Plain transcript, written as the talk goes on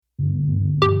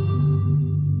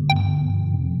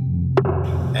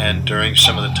And during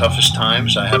some of the toughest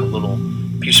times, I have a little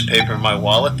piece of paper in my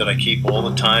wallet that I keep all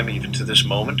the time, even to this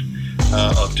moment,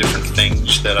 of different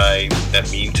things that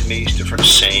mean to me, different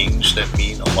sayings that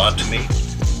mean a lot to me,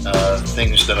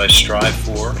 things that I strive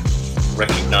for,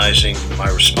 recognizing my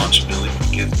responsibility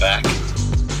to give back.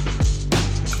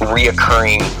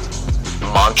 Reoccurring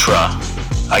mantra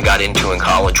I got into in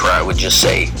college where I would just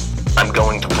say, I'm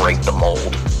going to break the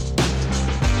mold.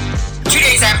 2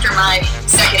 days after my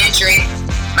second injury,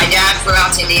 my dad flew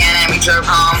out to Indiana and we drove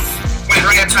home. Went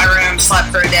right up to my room,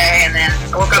 slept for a day, and then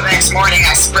I woke up the next morning,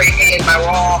 I spray painted my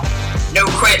wall, no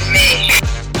quitting me.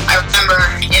 I remember,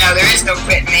 there is no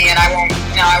quitting me, and I won't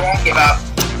give up.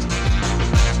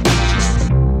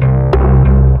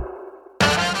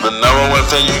 The number one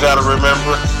thing you gotta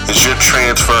remember is you're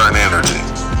transferring energy.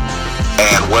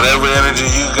 And whatever energy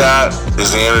you got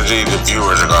is the energy the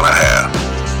viewers are gonna have.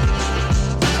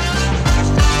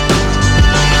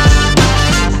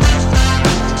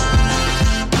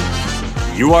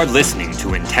 You are listening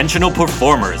to Intentional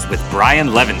Performers with Brian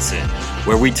Levinson,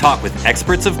 where we talk with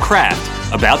experts of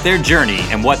craft about their journey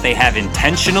and what they have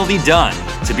intentionally done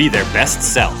to be their best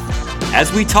self.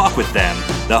 As we talk with them,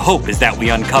 the hope is that we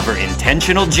uncover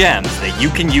intentional gems that you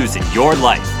can use in your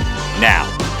life. Now,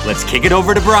 let's kick it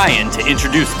over to Brian to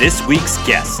introduce this week's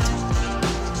guest.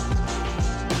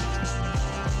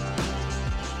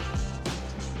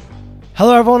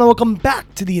 Hello, everyone, and welcome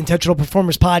back to the Intentional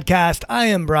Performers Podcast. I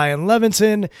am Brian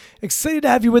Levinson, excited to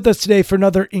have you with us today for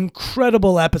another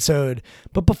incredible episode.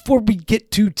 But before we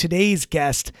get to today's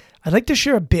guest, I'd like to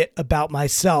share a bit about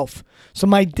myself. So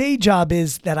my day job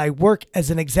is that I work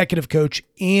as an executive coach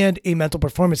and a mental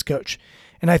performance coach.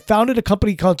 And I founded a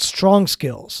company called Strong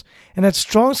Skills. And at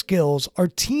Strong Skills, our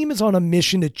team is on a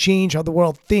mission to change how the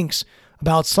world thinks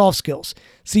about soft skills.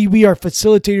 See, we are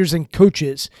facilitators and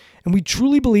coaches, and we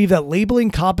truly believe that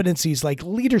labeling competencies like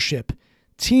leadership,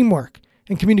 teamwork,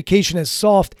 and communication as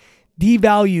soft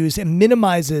devalues and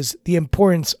minimizes the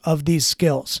importance of these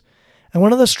skills. And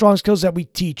one of the strong skills that we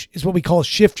teach is what we call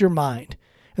Shift Your Mind.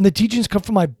 And the teachings come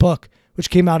from my book,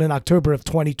 which came out in October of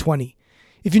 2020.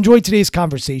 If you enjoyed today's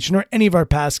conversation or any of our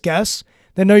past guests,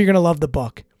 then know you're going to love the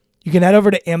book. You can head over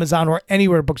to Amazon or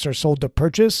anywhere books are sold to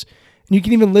purchase, and you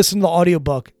can even listen to the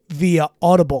audiobook via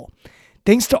Audible.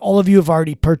 Thanks to all of you who have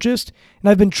already purchased, and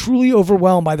I've been truly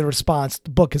overwhelmed by the response the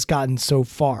book has gotten so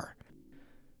far.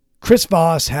 Chris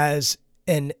Voss has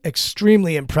an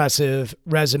extremely impressive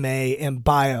resume and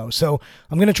bio, so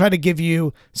I'm going to try to give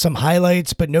you some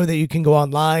highlights, but know that you can go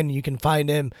online, you can find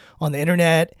him on the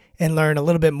internet, and learn a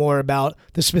little bit more about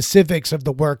the specifics of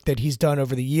the work that he's done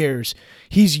over the years.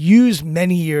 He's used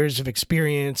many years of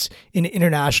experience in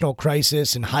international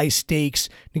crisis and high stakes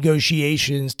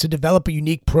negotiations to develop a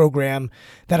unique program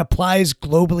that applies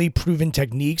globally proven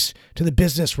techniques to the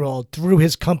business world through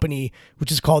his company,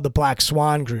 which is called the Black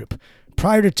Swan Group.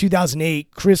 Prior to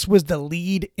 2008, Chris was the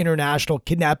lead international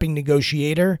kidnapping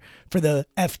negotiator for the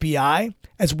FBI,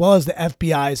 as well as the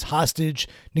FBI's hostage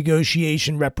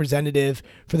negotiation representative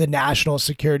for the National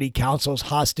Security Council's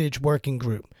hostage working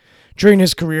group. During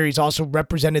his career, he's also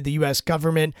represented the U.S.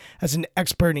 government as an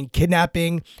expert in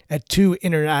kidnapping at 2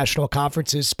 international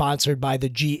conferences sponsored by the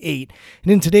G8.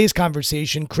 And in today's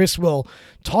conversation, Chris will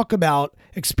talk about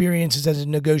experiences as a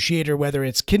negotiator, whether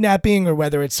it's kidnapping or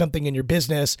whether it's something in your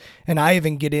business. And I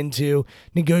even get into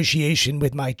negotiation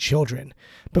with my children.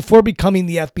 Before becoming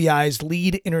the FBI's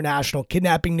lead international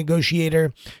kidnapping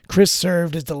negotiator, Chris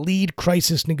served as the lead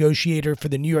crisis negotiator for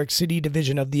the New York City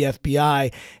division of the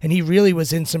FBI, and he really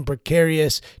was in some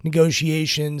precarious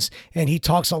negotiations, and he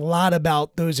talks a lot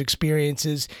about those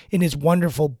experiences in his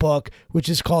wonderful book, which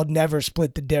is called Never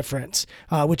Split the Difference,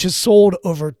 which has sold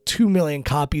over 2 million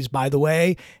copies, by the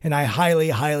way, and I highly,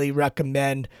 highly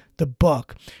recommend the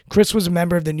book. Chris was a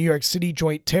member of the New York City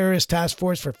Joint Terrorist Task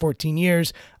Force for 14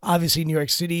 years. Obviously, New York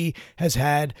City has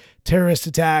had terrorist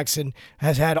attacks and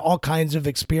has had all kinds of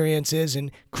experiences. And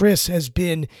Chris has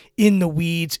been in the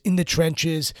weeds, in the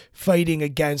trenches, fighting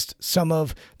against some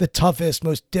of the toughest,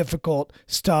 most difficult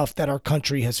stuff that our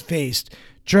country has faced.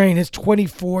 During his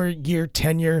 24-year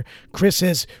tenure, Chris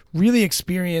has really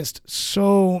experienced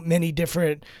so many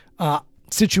different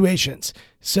situations.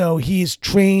 So he's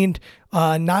trained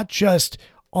not just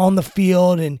on the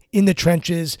field and in the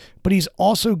trenches, but he's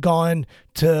also gone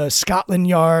to Scotland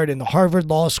Yard and the Harvard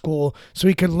Law School so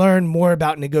he could learn more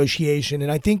about negotiation. And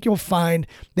I think you'll find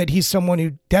that he's someone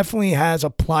who definitely has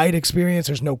applied experience.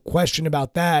 There's no question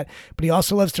about that. But he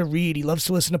also loves to read. He loves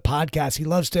to listen to podcasts. He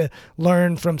loves to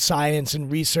learn from science and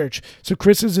research. So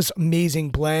Chris is this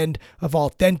amazing blend of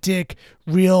authentic,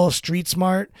 real street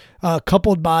smart,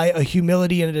 coupled by a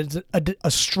humility and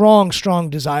a strong, strong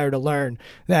desire to learn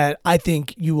that I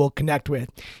think you will connect with.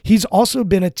 He's also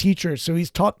been a teacher, so he's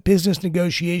taught business negotiation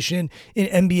in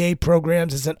MBA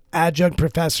programs as an adjunct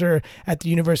professor at the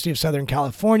University of Southern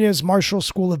California's Marshall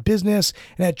School of Business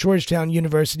and at Georgetown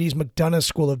University's McDonough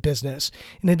School of Business.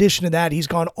 In addition to that, he's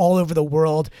gone all over the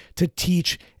world to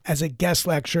teach as a guest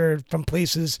lecturer from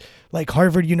places like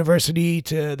Harvard University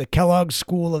to the Kellogg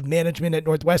School of Management at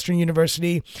Northwestern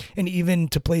University, and even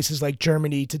to places like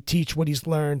Germany to teach what he's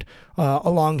learned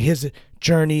along his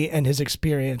journey and his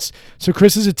experience. So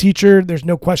Chris is a teacher. There's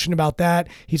no question about that.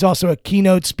 He's also a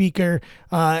keynote speaker,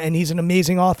 and he's an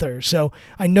amazing author. So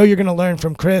I know you're going to learn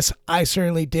from Chris. I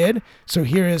certainly did. So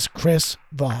here is Chris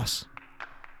Voss.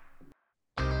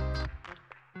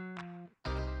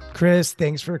 Chris,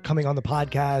 thanks for coming on the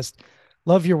podcast.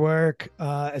 Love your work,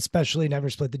 especially Never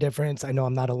Split the Difference. I know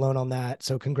I'm not alone on that.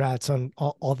 So congrats on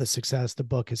all the success the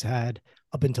book has had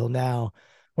up until now.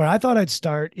 Where I thought I'd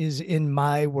start is in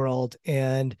my world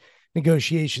and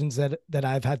negotiations that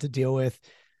I've had to deal with,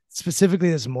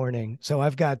 specifically this morning. So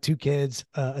I've got two kids,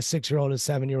 a 6-year-old, a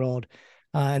 7-year-old,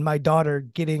 and my daughter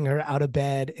getting her out of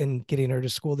bed and getting her to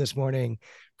school this morning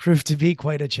proved to be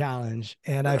quite a challenge.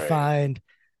 And I find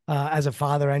as a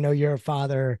father, I know you're a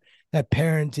father, that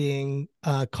parenting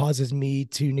causes me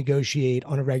to negotiate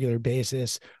on a regular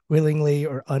basis, willingly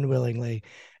or unwillingly.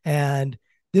 And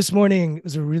this morning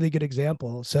was a really good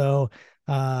example. So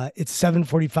it's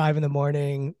 7:45 in the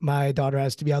morning. My daughter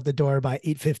has to be out the door by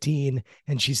 8:15,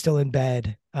 and she's still in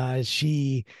bed.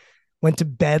 She went to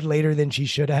bed later than she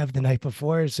should have the night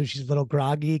before, so she's a little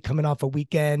groggy, coming off a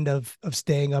weekend of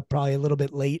staying up probably a little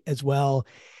bit late as well.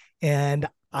 And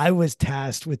I was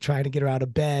tasked with trying to get her out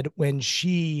of bed when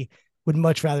she would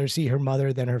much rather see her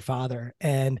mother than her father.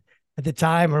 And at the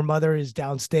time, her mother is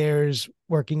downstairs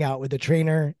working out with a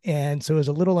trainer. And so it was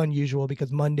a little unusual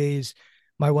because Mondays,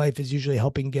 my wife is usually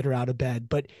helping get her out of bed.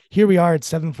 But here we are at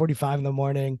 7:45 in the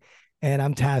morning, and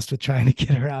I'm tasked with trying to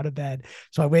get her out of bed.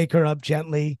 So I wake her up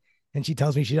gently, and she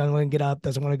tells me she doesn't want to get up,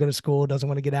 doesn't want to go to school, doesn't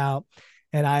want to get out.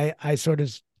 And I sort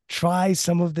of try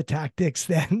some of the tactics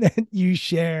that you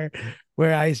share,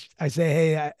 where I say,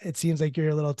 hey, it seems like you're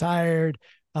a little tired.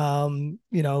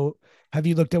 Have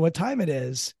you looked at what time it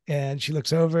is? And she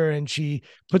looks over and she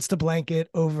puts the blanket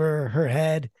over her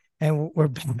head, and we're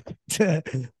back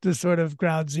to sort of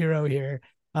ground zero here.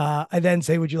 I then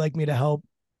say, would you like me to help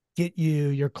get you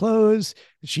your clothes?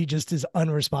 She just is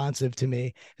unresponsive to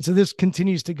me. And so this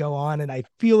continues to go on, and I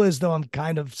feel as though I'm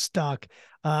kind of stuck.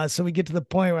 So we get to the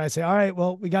point where I say, all right,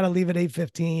 well, we got to leave at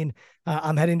 8:15.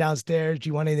 I'm heading downstairs. Do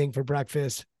you want anything for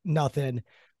breakfast? Nothing.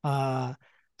 I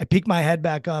peek my head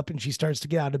back up and she starts to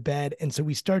get out of bed. And so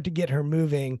we start to get her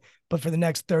moving. But for the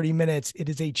next 30 minutes, it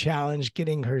is a challenge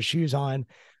getting her shoes on.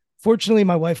 Fortunately,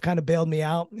 my wife kind of bailed me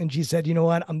out and she said, you know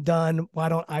what, I'm done. Why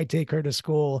don't I take her to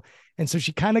school? And so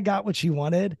she kind of got what she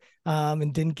wanted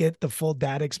and didn't get the full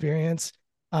dad experience.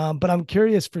 But I'm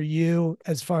curious for you,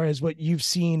 as far as what you've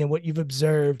seen and what you've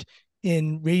observed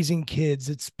in raising kids.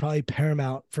 It's probably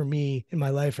paramount for me in my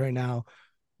life right now.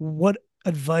 What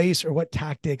advice or what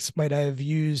tactics might I have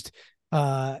used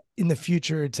in the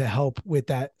future to help with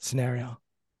that scenario?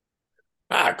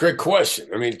 Great question.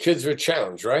 I mean, kids are a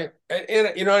challenge, right?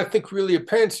 And I think really a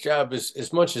parent's job is,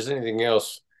 as much as anything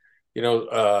else,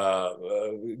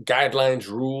 guidelines,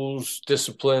 rules,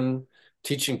 discipline,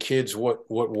 teaching kids what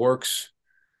works.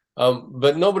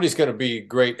 But nobody's going to be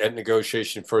great at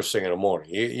negotiation first thing in the morning.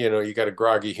 You got a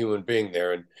groggy human being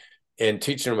there, and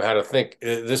teaching them how to think.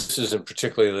 This isn't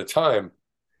particularly the time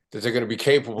that they're going to be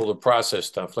capable to process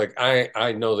stuff. Like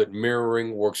I know that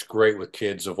mirroring works great with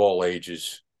kids of all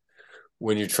ages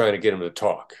when you're trying to get them to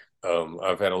talk.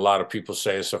 I've had a lot of people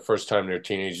say it's the first time their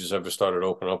teenagers ever started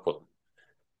opening up with them.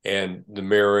 And the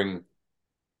mirroring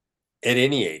at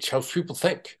any age helps people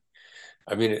think.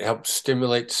 I mean, it helps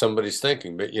stimulate somebody's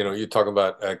thinking. But, you talk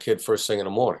about a kid first thing in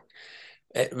the morning.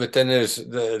 But then there's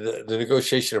the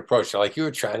negotiation approach. Like, you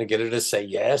were trying to get her to say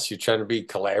yes. You're trying to be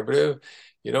collaborative.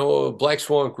 Black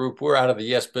Swan Group, we're out of the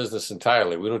yes business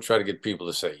entirely. We don't try to get people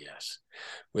to say yes.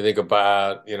 We think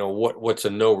about, what's a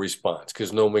no response,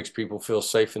 because no makes people feel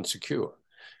safe and secure.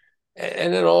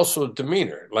 And then also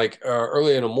demeanor, like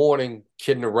early in the morning,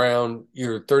 kidding around,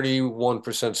 you're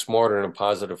 31% smarter in a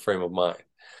positive frame of mind.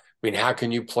 I mean, how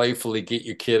can you playfully get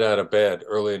your kid out of bed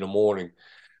early in the morning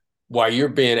while you're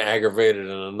being aggravated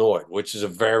and annoyed, which is a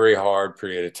very hard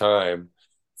period of time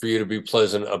for you to be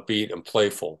pleasant, upbeat, and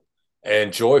playful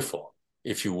and joyful,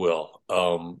 if you will.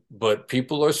 But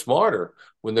people are smarter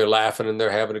when they're laughing and they're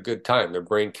having a good time. Their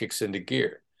brain kicks into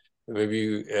gear.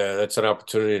 Maybe that's an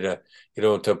opportunity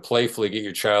to playfully get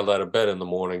your child out of bed in the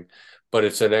morning, but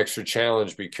it's an extra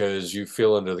challenge because you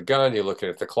feel under the gun, you're looking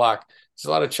at the clock. There's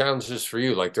a lot of challenges for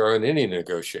you, like there are in any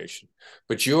negotiation,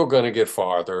 but you're going to get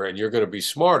farther and you're going to be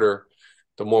smarter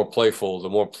the more playful, the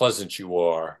more pleasant you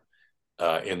are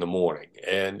in the morning.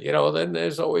 And, then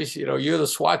there's always, you're the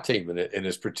SWAT team in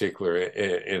this particular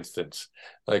instance.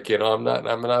 Like, I'm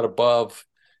not above,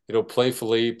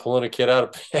 playfully pulling a kid out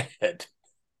of bed.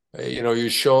 You're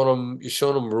showing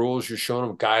them rules, you're showing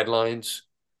them guidelines.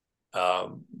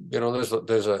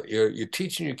 You're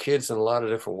teaching your kids in a lot of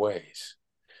different ways.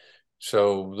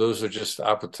 So those are just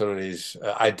opportunities,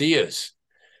 ideas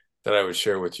that I would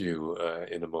share with you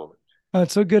in a moment. Oh,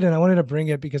 it's so good, and I wanted to bring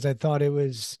it because I thought it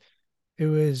was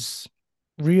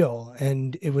real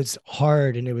and it was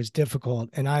hard and it was difficult.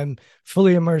 And I'm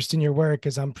fully immersed in your work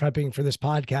as I'm prepping for this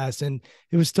podcast, and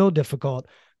it was still difficult.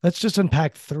 Let's just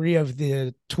unpack three of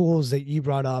the tools that you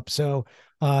brought up. So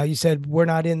you said we're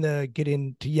not in the get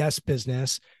into yes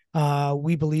business.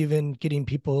 We believe in getting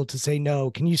people to say no.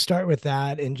 Can you start with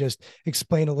that and just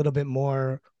explain a little bit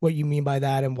more what you mean by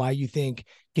that and why you think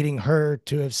getting her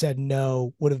to have said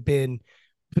no would have been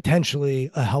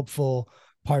potentially a helpful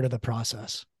part of the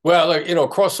process? Well,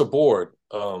 across the board,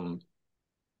 trying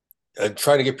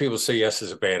to get people to say yes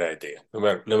is a bad idea, no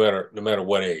matter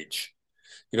what age.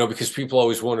 Because people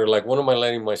always wonder, like, what am I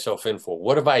letting myself in for?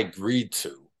 What have I agreed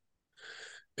to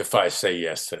if I say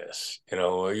yes to this?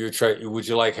 Would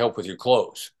you like help with your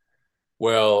clothes?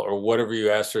 Well, or whatever you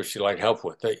asked her if she liked help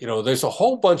with. There's a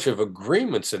whole bunch of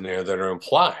agreements in there that are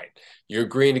implied. You're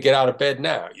agreeing to get out of bed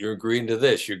now. You're agreeing to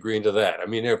this. You're agreeing to that. I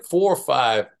mean, there are 4 or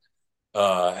 5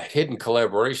 hidden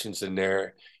collaborations in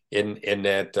there in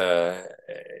that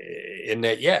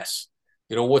yes.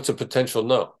 What's a potential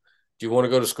no? Do you want to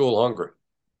go to school hungry?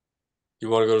 Do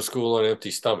you want to go to school on an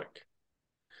empty stomach?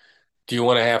 Do you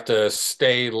want to have to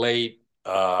stay late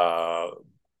and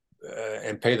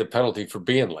pay the penalty for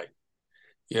being late?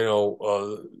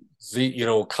 The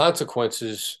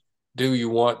consequences. Do you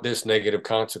want this negative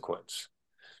consequence?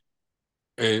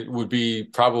 It would be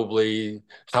probably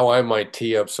how I might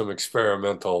tee up some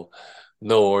experimental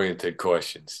no-oriented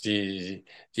questions. Do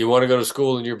you want to go to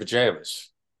school in your pajamas?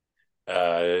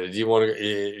 Do you want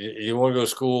to go to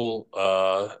school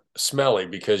smelly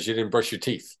because you didn't brush your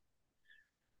teeth?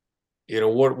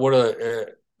 What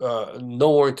are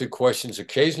no-oriented questions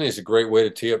occasionally is a great way to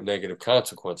tee up negative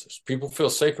consequences. People feel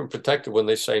safe and protected when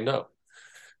they say no.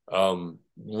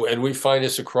 And we find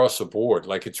this across the board.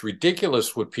 Like, it's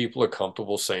ridiculous what people are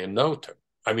comfortable saying no to.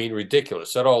 I mean,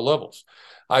 ridiculous at all levels.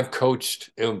 I've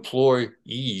coached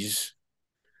employees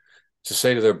to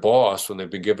say to their boss when they've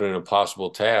been given an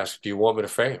impossible task, do you want me to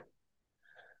fail?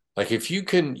 Like, if you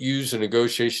can use a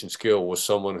negotiation skill with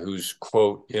someone who's,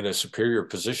 quote, in a superior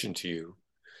position to you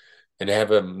and have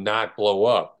them not blow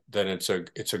up, then it's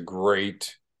a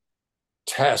great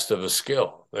test of a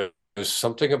skill. There's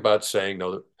something about saying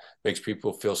no that makes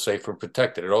people feel safe and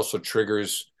protected. It also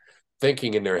triggers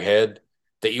thinking in their head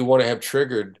that you want to have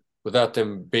triggered without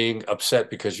them being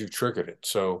upset because you've triggered it.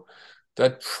 So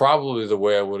that's probably the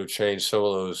way I would have changed some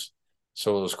of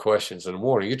those questions in the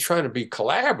morning. You're trying to be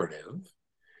collaborative.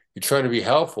 You're trying to be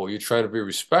helpful. You're trying to be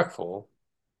respectful.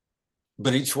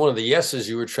 But each one of the yeses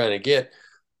you were trying to get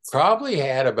probably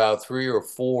had about 3 or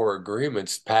 4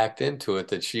 agreements packed into it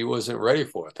that she wasn't ready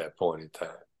for at that point in time.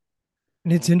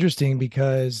 And it's interesting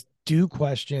because do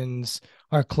questions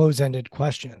are close-ended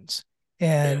questions.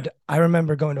 And Yeah. I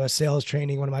remember going to a sales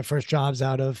training. One of my first jobs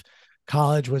out of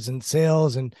college was in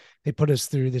sales, and they put us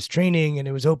through this training, and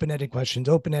it was open-ended questions,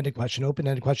 open-ended question,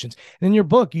 open-ended questions. And in your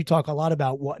book, you talk a lot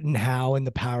about what and how and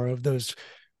the power of those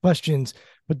questions,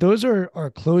 but those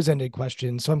are close-ended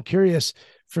questions. So I'm curious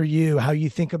for you how you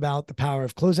think about the power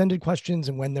of close-ended questions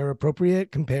and when they're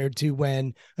appropriate compared to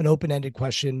when an open-ended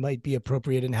question might be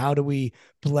appropriate, and how do we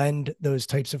blend those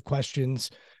types of questions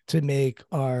to make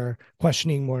our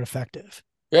questioning more effective?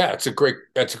 Yeah, that's a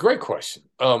great question.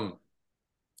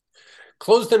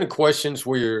 Closed-ended questions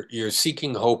where you're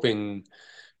seeking, hoping,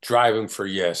 driving for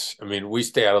yes. I mean, we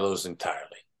stay out of those entirely.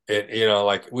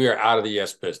 Like, we are out of the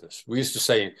yes business. We used to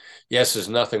say yes is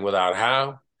nothing without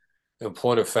how. In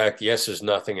point of fact, yes is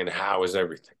nothing and how is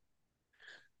everything.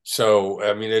 So,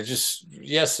 I mean,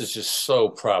 yes is just so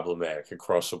problematic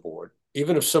across the board.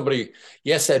 Even if somebody,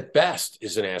 yes, at best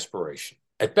is an aspiration,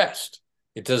 at best.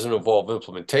 It doesn't involve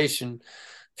implementation.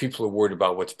 People are worried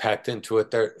about what's packed into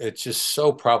it. It's just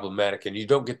so problematic, and you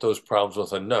don't get those problems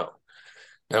with a no.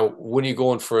 Now, when you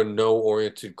go in for a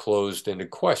no-oriented, closed-ended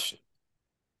question,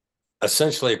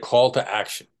 essentially a call to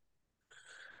action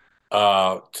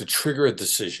to trigger a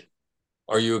decision.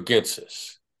 Are you against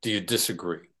this? Do you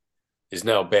disagree? Is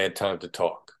now a bad time to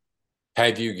talk?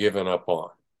 Have you given up on?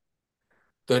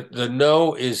 The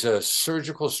no is a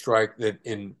surgical strike that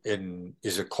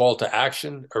is a call to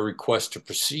action, a request to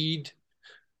proceed,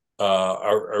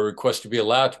 a request to be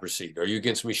allowed to proceed. Are you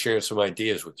against me sharing some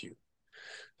ideas with you?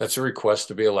 That's a request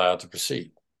to be allowed to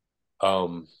proceed. Are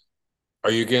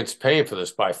you against paying for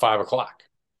this by 5 o'clock?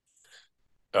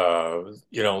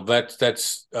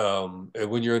 That's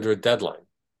when you're under a deadline.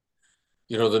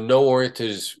 The no oriented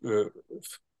is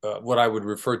what I would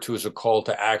refer to as a call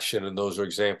to action, and those are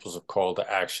examples of call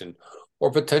to action,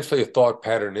 or potentially a thought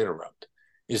pattern interrupt.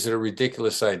 Is it a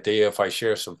ridiculous idea if I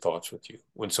share some thoughts with you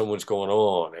when someone's going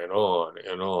on and on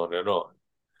and on and on?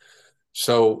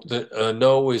 So the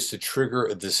no is to trigger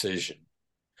a decision,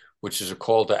 which is a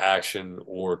call to action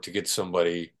or to get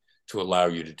somebody to allow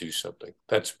you to do something.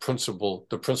 That's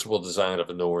the principal design of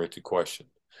a no-oriented question.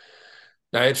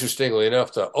 Now, interestingly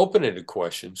enough, the open-ended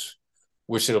questions,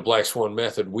 which in a Black Swan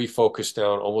method, we focus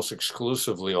down almost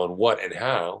exclusively on what and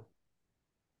how,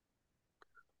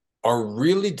 are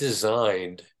really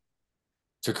designed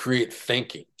to create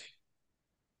thinking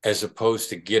as opposed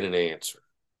to get an answer.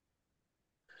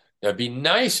 Now, it'd be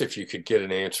nice if you could get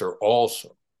an answer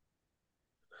also.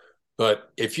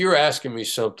 But if you're asking me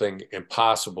something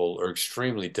impossible or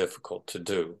extremely difficult to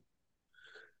do,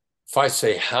 if I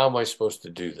say, how am I supposed to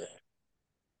do that?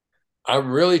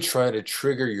 I'm really trying to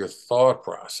trigger your thought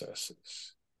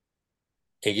processes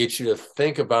and get you to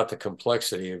think about the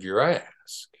complexity of your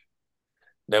ask.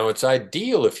 Now, it's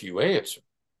ideal if you answer.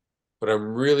 What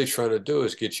I'm really trying to do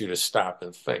is get you to stop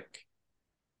and think.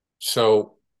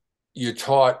 So you're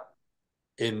taught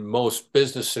in most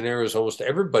business scenarios, almost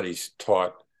everybody's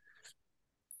taught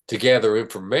to gather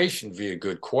information via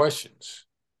good questions.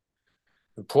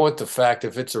 And point the fact,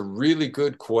 if it's a really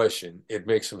good question, it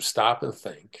makes them stop and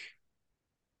think.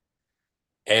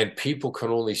 And people can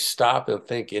only stop and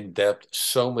think in depth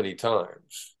so many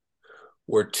times,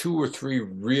 where 2 or 3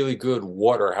 really good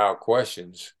what or how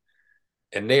questions,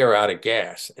 and they are out of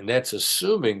gas. And that's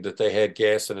assuming that they had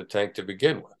gas in the tank to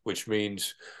begin with, which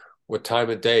means what time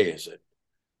of day is it?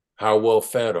 How well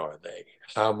fed are they?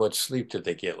 How much sleep did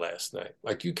they get last night?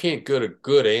 Like, you can't get a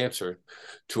good answer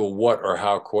to a what or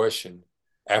how question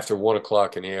after 1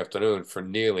 o'clock in the afternoon for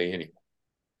nearly anyone.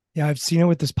 Yeah, I've seen it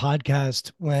with this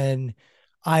podcast when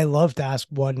I love to ask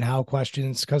what and how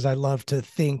questions because I love to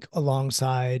think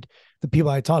alongside the people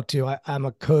I talk to. I'm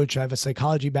a coach, I have a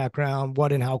psychology background.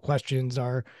 What and how questions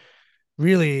are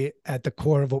really at the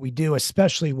core of what we do,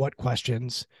 especially what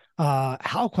questions.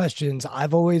 How questions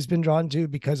I've always been drawn to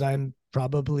because I'm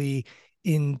probably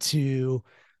into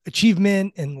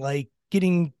achievement and like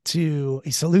getting to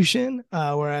a solution.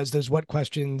 Whereas those what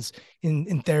questions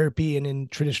in therapy and in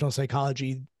traditional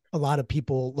psychology, a lot of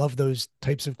people love those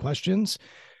types of questions.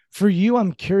 For you,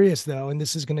 I'm curious though, and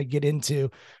this is going to get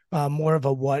into more of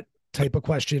a what type of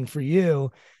question for you.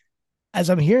 As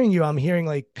I'm hearing you, I'm hearing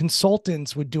like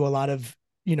consultants would do a lot of,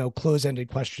 close-ended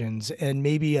questions, and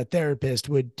maybe a therapist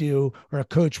would do, or a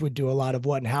coach would do a lot of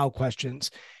what and how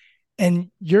questions. And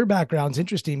your background's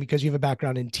interesting because you have a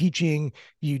background in teaching,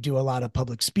 you do a lot of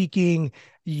public speaking,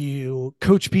 you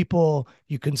coach people,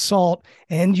 you consult,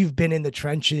 and you've been in the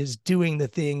trenches doing the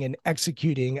thing and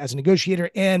executing as a negotiator.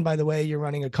 And by the way, you're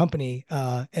running a company,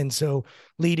 and so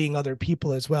leading other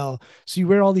people as well. So you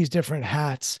wear all these different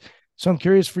hats. So I'm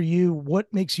curious for you,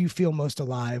 what makes you feel most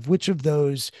alive? Which of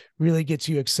those really gets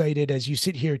you excited as you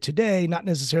sit here today? Not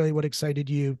necessarily what excited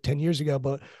you 10 years ago,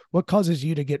 but what causes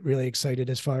you to get really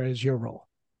excited as far as your role?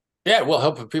 Yeah, well,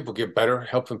 helping people get better,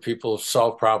 helping people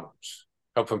solve problems,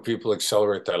 helping people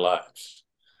accelerate their lives.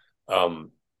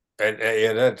 And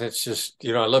that's just,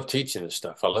 I love teaching this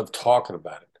stuff. I love talking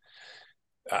about it.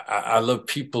 I love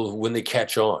people when they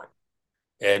catch on,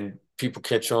 and people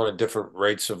catch on at different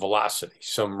rates of velocity.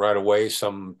 Some right away,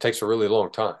 some takes a really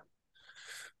long time.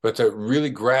 But the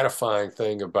really gratifying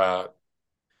thing about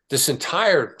this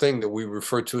entire thing that we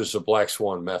refer to as the Black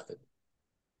Swan method,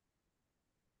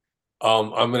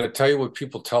 I'm going to tell you what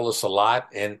people tell us a lot,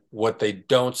 and what they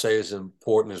don't say is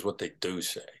important is what they do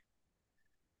say.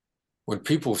 When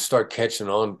people start catching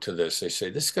on to this, they say,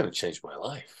 this is going to change my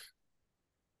life.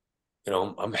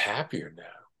 I'm happier now.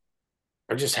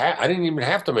 I didn't even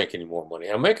have to make any more money.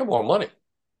 I'm making more money.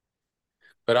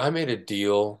 But I made a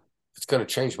deal that's going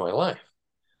to change my life.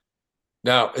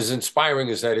 Now, as inspiring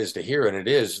as that is to hear, and it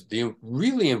is, the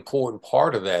really important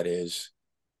part of that is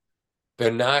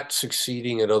they're not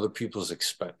succeeding at other people's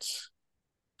expense.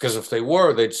 Because if they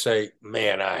were, they'd say,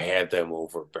 man, I had them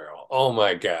over a barrel. Oh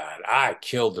my God, I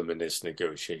killed them in this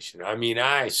negotiation. I mean,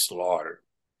 I slaughtered.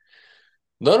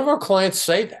 None of our clients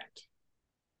say that.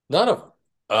 None of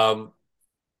them.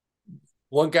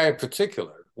 One guy in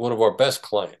particular, one of our best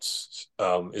clients,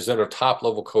 is in our top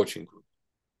level coaching group.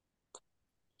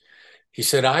 He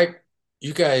said,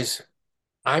 you guys,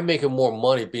 I'm making more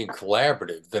money being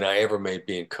collaborative than I ever made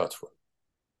being cutthroat.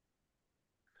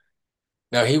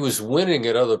 Now, he was winning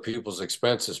at other people's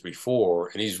expenses before,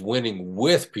 and he's winning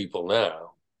with people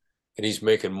now, and he's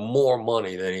making more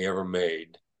money than he ever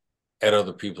made at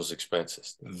other people's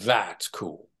expenses. That's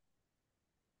cool.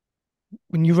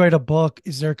 When you write a book,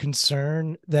 is there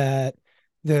concern that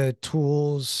the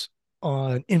tools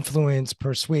on influence,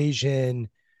 persuasion,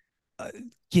 uh,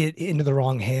 get into the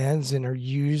wrong hands and are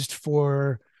used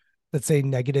for, let's say,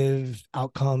 negative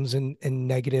outcomes and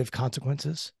negative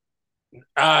consequences?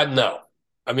 No.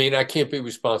 I mean, I can't be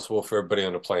responsible for everybody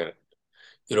on the planet.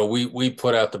 You know, we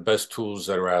put out the best tools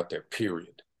that are out there,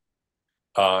 period.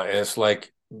 And it's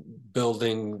like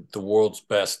building the world's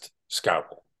best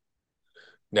scalpel.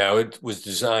 Now, it was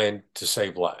designed to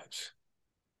save lives.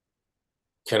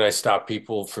 Can I stop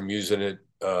people from using it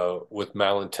with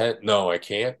malintent? No, I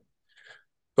can't.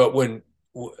 But when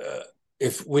you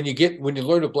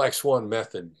learn the Black Swan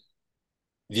method,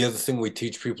 the other thing we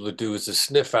teach people to do is to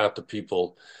sniff out the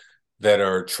people that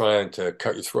are trying to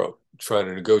cut your throat, trying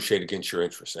to negotiate against your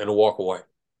interests, and to walk away.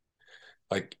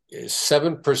 Like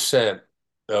 7%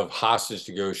 of hostage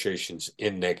negotiations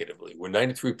end negatively. We're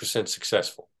 93%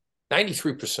 successful.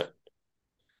 93%.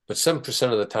 But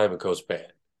 7% of the time it goes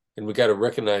bad. And we got to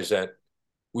recognize that.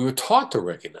 We were taught to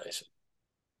recognize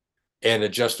it and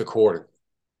adjust accordingly.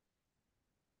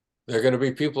 There are going to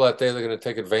be people out there that are going to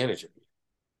take advantage of you.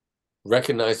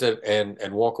 Recognize it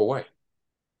and walk away.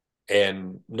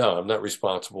 And no, I'm not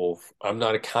responsible. I'm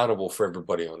not accountable for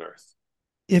everybody on earth.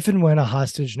 If and when a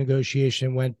hostage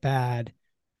negotiation went bad,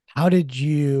 how did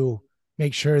you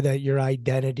make sure that your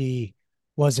identity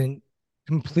wasn't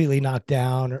completely knocked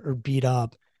down or beat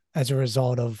up as a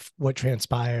result of what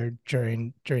transpired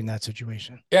during that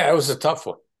situation? Yeah, it was a tough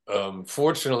one.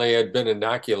 Fortunately, I'd been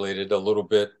inoculated a little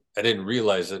bit. I didn't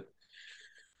realize it.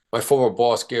 My former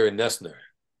boss, Gary Nessner,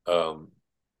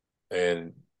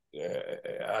 and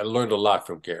I learned a lot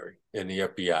from Gary in the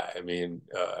FBI. I mean,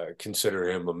 consider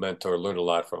him a mentor, learned a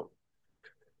lot from him.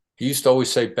 He used to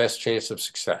always say, best chance of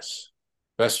success,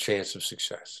 best chance of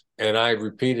success. And I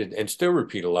repeated and still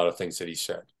repeat a lot of things that he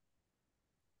said.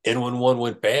 And when one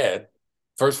went bad,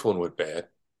 first one went bad,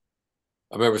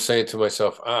 I remember saying to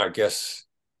myself, I guess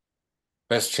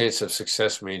best chance of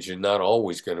success means you're not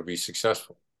always going to be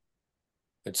successful.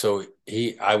 And so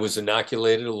I was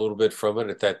inoculated a little bit from it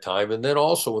at that time. And then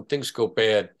also when things go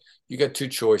bad, you got two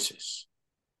choices.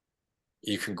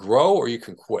 You can grow or you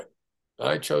can quit.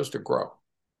 I chose to grow.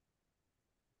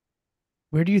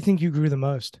 Where do you think you grew the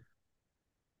most?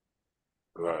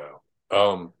 Wow.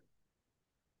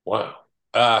 Wow.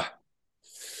 Uh,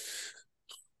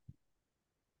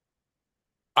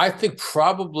 I think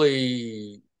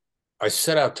probably I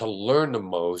set out to learn the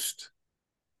most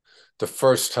the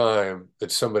first time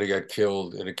that somebody got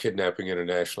killed in a kidnapping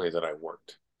internationally that I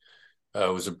worked.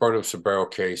 It was a Burnham-Sabero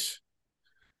case,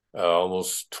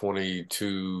 almost 22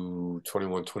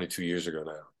 years ago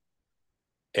now.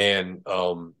 And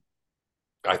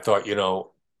I thought,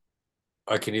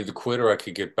 I can either quit or I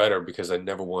could get better because I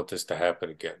never want this to happen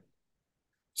again.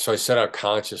 So I set out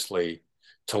consciously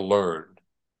to learn.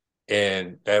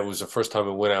 And that was the first time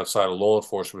I went outside of law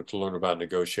enforcement to learn about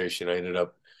negotiation. I ended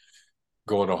up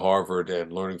going to Harvard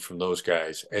and learning from those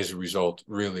guys as a result,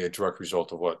 really a direct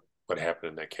result of what happened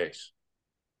in that case.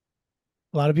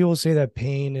 A lot of people say that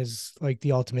pain is like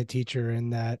the ultimate teacher,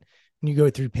 and that when you go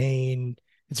through pain,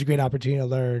 it's a great opportunity to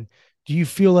learn. Do you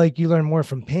feel like you learn more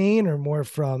from pain or more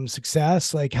from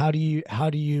success? Like how do you I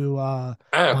don't think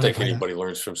quantify that? anybody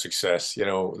learns from success.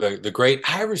 The great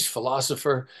Irish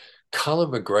philosopher Colin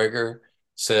McGregor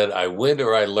said, "I win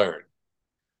or I learn,"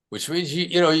 which means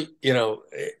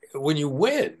when you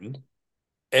win,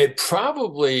 it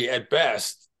probably at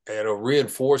best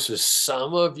reinforces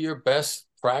some of your best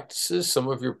practices, some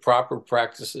of your proper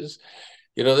practices.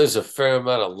 There's a fair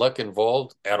amount of luck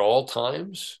involved at all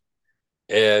times,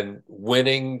 and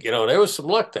winning, there was some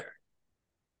luck there.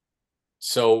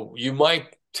 So you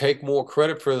might take more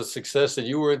credit for the success than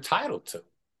you were entitled to.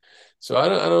 So I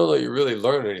don't know that you really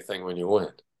learn anything when you win.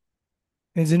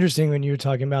 It's interesting when you were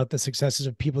talking about the successes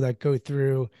of people that go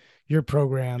through your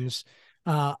programs.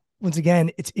 once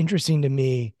again, it's interesting to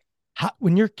me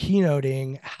when you're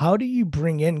keynoting, how do you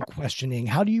bring in questioning?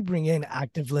 How do you bring in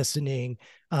active listening,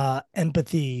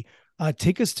 empathy?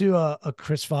 Take us to a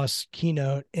Chris Voss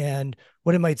keynote and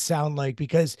what it might sound like,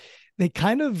 because they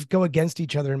kind of go against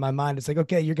each other in my mind. It's like,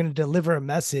 okay, you're going to deliver a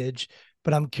message,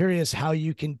 but I'm curious how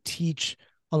you can teach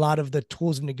a lot of the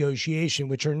tools of negotiation,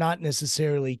 which are not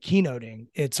necessarily keynoting.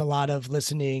 It's a lot of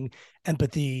listening,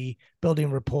 empathy,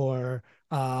 building rapport,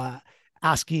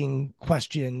 asking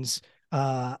questions,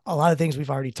 a lot of things we've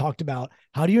already talked about.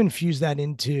 How do you infuse that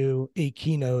into a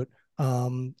keynote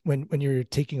when you're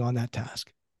taking on that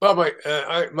task? Well,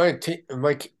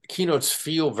 my keynotes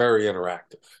feel very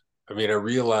interactive. I mean, I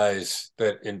realize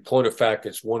that in point of fact,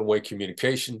 it's one-way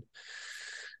communication.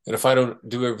 And if I don't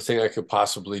do everything I could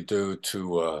possibly do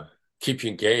to keep you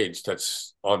engaged,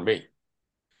 that's on me.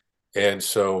 And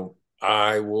so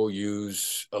I will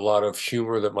use a lot of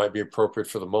humor that might be appropriate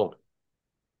for the moment.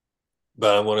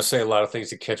 But I want to say a lot of things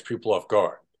that catch people off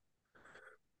guard.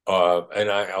 And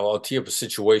I'll tee up a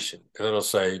situation, and then I'll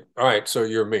say, all right, so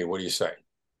you're me. What do you say?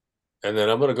 And then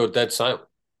I'm going to go dead silent.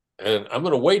 And I'm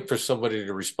going to wait for somebody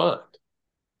to respond.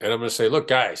 And I'm going to say, look,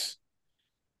 guys,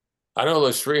 I know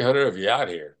there's 300 of you out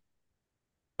here,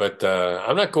 but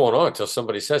I'm not going on until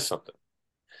somebody says something.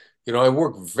 You know, I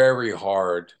work very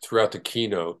hard throughout the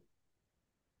keynote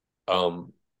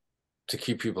to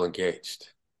keep people engaged.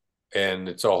 And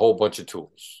it's a whole bunch of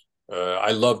tools.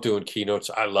 I love doing keynotes.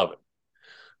 I love it.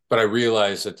 But I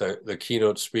realize that the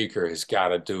keynote speaker has got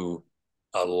to do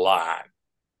a lot,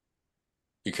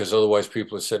 because otherwise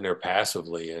people are sitting there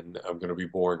passively, and I'm going to be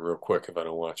boring real quick if I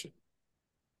don't watch it.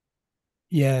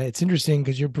 Yeah, it's interesting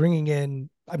because you're bringing in,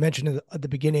 I mentioned at the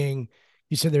beginning,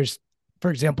 you said there's, for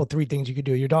example, three things you could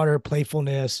do: your daughter,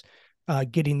 playfulness,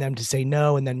 getting them to say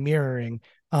no, and then mirroring.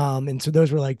 And so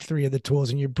those were like three of the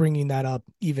tools, and you're bringing that up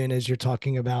even as you're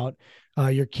talking about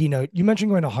your keynote. You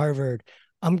mentioned going to Harvard.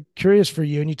 I'm curious for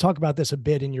you, and you talk about this a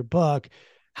bit in your book.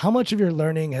 How much of your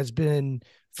learning has been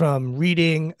from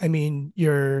reading? I mean,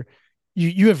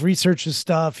 you have researched this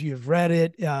stuff, you've read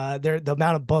it. The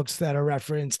amount of books that are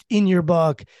referenced in your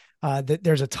book, that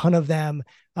there's a ton of them.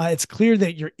 It's clear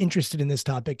that you're interested in this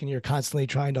topic and you're constantly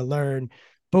trying to learn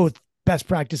both best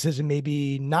practices and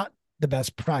maybe not the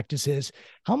best practices.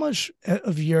 How much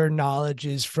of your knowledge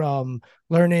is from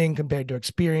learning compared to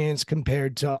experience,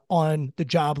 compared to on the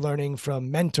job learning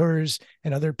from mentors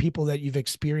and other people that you've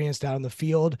experienced out in the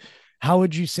field? How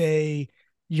would you say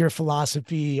your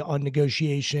philosophy on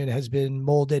negotiation has been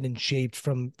molded and shaped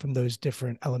from those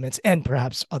different elements, and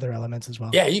perhaps other elements as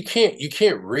well? Yeah, you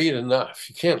can't read enough.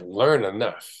 You can't learn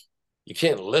enough. You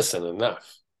can't listen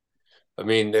enough. I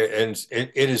mean, and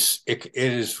it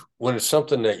is when it's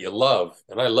something that you love,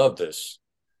 and I love this.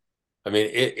 I mean,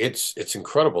 it's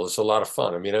incredible. It's a lot of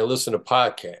fun. I mean, I listen to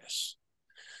podcasts.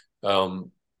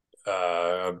 Um,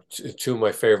 Two of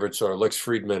my favorites are Lex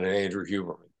Friedman and Andrew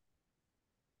Huberman.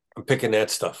 I'm picking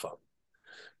that stuff up.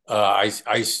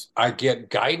 I get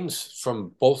guidance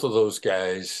from both of those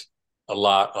guys a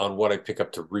lot on what I pick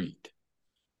up to read.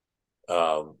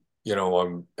 You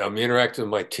know, I'm interacting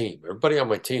with my team. Everybody on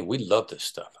my team, we love this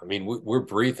stuff. I mean, we're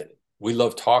breathing it. We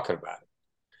love talking about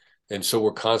it, and so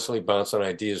we're constantly bouncing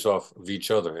ideas off of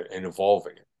each other and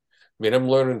evolving it. I mean, I'm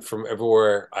learning from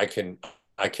everywhere I can,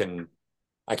 I can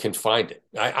find it.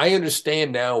 I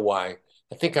understand now why.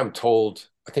 I think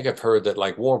I've heard that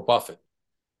like Warren Buffett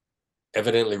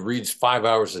evidently reads 5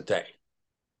 hours a day.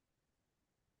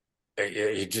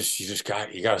 You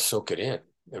got to soak it in.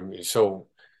 I mean, so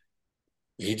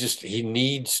he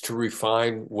needs to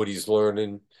refine what he's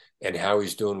learning and how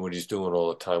he's doing what he's doing all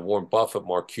the time. Warren Buffett,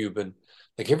 Mark Cuban,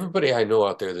 like everybody I know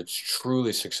out there that's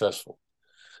truly successful,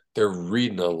 they're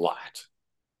reading a lot.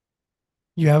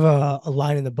 You have a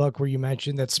line in the book where you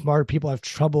mentioned that smart people have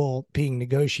trouble being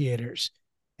negotiators.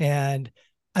 And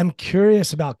I'm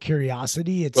curious about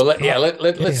curiosity.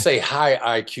 Let's say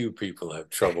high IQ people have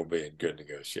trouble being good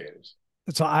negotiators.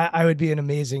 So I would be an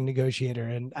amazing negotiator,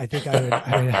 and I think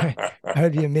I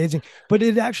would be amazing. But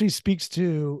it actually speaks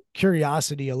to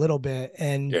curiosity a little bit,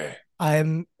 and Yeah.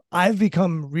 I've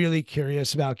become really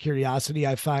curious about curiosity.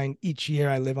 I find each year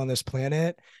I live on this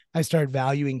planet, I start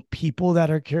valuing people that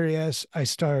are curious. I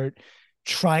start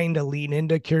trying to lean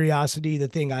into curiosity. The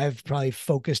thing I've probably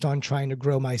focused on trying to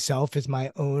grow myself is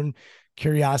my own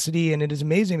curiosity, and it is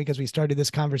amazing because we started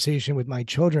this conversation with my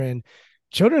children.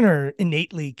 Children are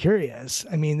innately curious.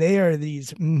 I mean, they are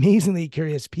these amazingly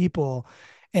curious people.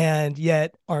 And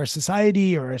yet our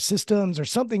society or our systems or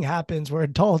something happens where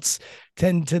adults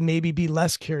tend to maybe be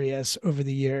less curious over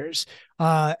the years.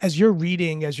 As you're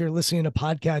reading, as you're listening to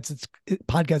podcasts,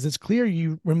 it's clear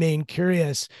you remain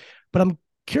curious. But I'm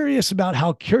curious about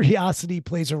how curiosity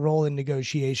plays a role in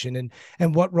negotiation,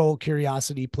 and what role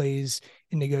curiosity plays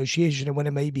in negotiation, and when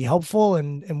it may be helpful,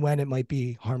 and when it might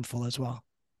be harmful as well.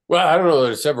 Well, I don't know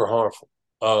that it's ever harmful.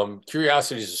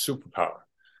 Curiosity is a superpower.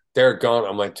 Derek Gaunt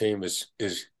on my team is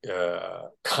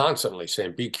constantly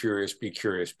saying, "Be curious, be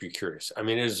curious, be curious." I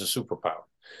mean, it is a superpower.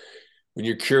 When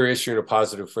you're curious, you're in a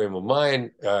positive frame of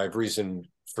mind. I have reason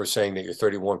for saying that you're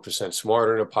 31%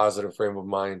 smarter in a positive frame of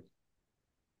mind.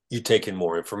 You take in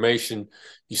more information.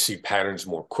 You see patterns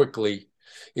more quickly.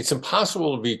 It's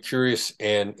impossible to be curious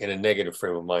and in a negative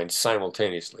frame of mind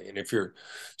simultaneously. And if you're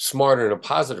smarter in a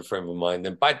positive frame of mind,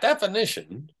 then by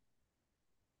definition,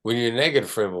 when you're in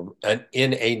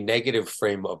a negative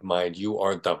frame of mind, you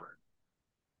are dumber.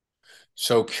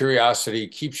 So curiosity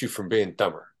keeps you from being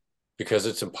dumber because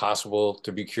it's impossible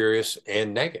to be curious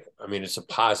and negative. I mean, it's a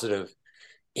positive,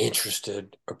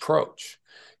 interested approach.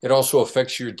 It also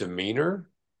affects your demeanor.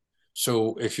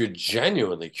 So if you're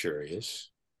genuinely curious,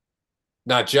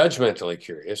 not judgmentally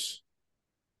curious,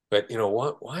 but you know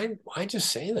what? Why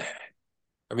just say that?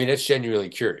 I mean, that's genuinely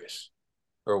curious.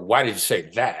 Or why did you say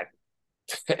that?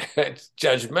 It's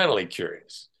judgmentally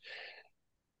curious.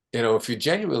 You know, if you're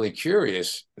genuinely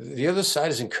curious, the other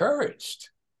side is encouraged.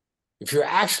 If you're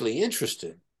actually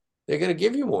interested, they're going to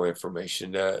give you more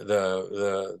information.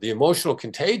 The emotional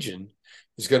contagion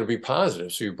is going to be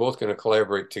positive. So you're both going to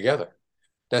collaborate together.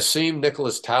 Nassim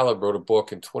Nicholas Taleb wrote a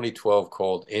book in 2012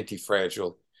 called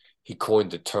Anti-Fragile. He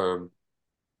coined the term.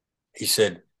 He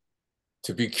said,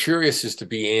 to be curious is to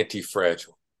be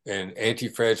anti-fragile. And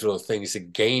anti-fragile are things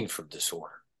that gain from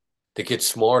disorder, that get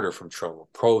smarter from trauma,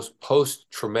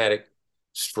 post-traumatic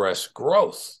stress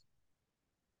growth,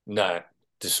 not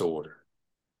disorder.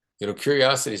 You know,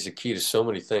 curiosity is the key to so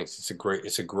many things. It's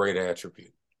a great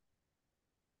attribute.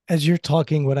 As you're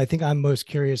talking, what I think I'm most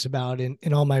curious about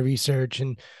in all my research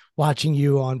and watching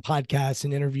you on podcasts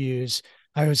and interviews,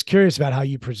 I was curious about how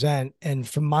you present. And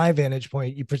from my vantage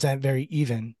point, you present very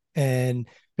even and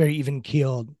very even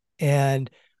keeled. And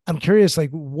I'm curious,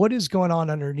 like, what is going on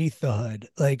underneath the hood?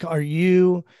 Like, are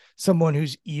you someone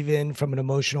who's even from an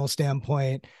emotional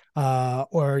standpoint? Or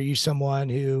are you someone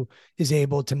who is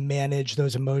able to manage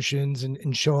those emotions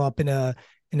and show up in a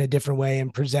different way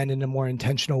and present in a more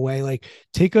intentional way? Like,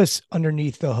 take us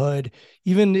underneath the hood,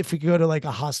 even if we go to like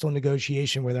a hostile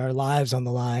negotiation with our lives on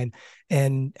the line,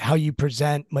 and how you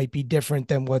present might be different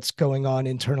than what's going on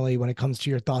internally when it comes to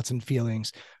your thoughts and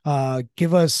feelings.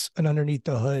 Give us an underneath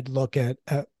the hood look at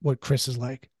what Chris is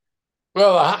like.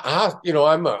 Well,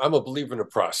 I'm a believer in the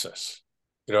process.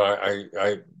 You know,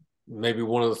 I maybe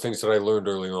one of the things that I learned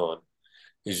early on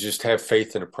is just have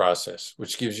faith in the process,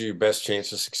 which gives you your best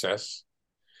chance of success,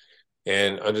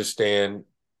 and understand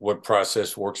what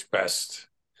process works best.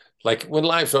 Like when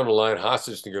life's on the line,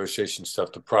 hostage negotiation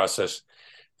stuff, the process,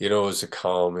 you know, is a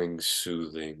calming,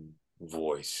 soothing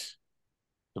voice,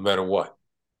 no matter what.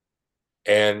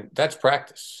 And that's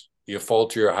practice. You fall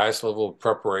to your highest level of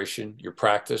preparation, you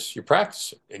practice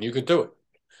it, and you can do it.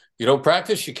 You don't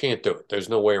practice, you can't do it. There's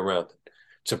no way around it.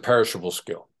 It's a perishable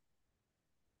skill.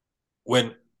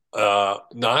 When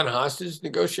non-hostage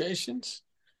negotiations,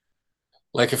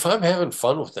 like if I'm having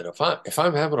fun with it, if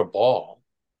I'm having a ball,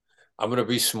 I'm going to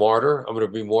be smarter. I'm going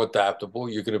to be more adaptable.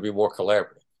 You're going to be more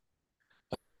collaborative.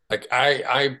 Like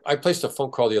I placed a phone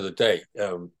call the other day.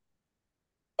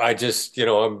 I just, you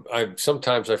know, I'm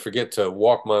sometimes I forget to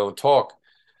walk my own talk,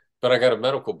 but I got a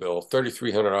medical bill,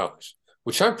 $3,300,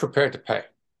 which I'm prepared to pay.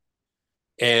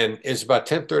 And it's about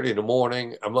 10:30 in the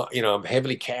morning. I'm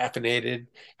heavily caffeinated.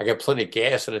 I got plenty of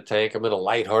gas in the tank. I'm in a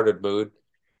lighthearted mood.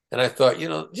 And I thought,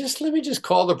 just let me just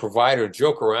call the provider and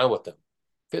joke around with them.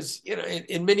 Because,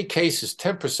 in many cases,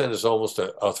 10% is almost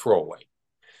a throwaway.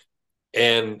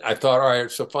 And I thought, all right,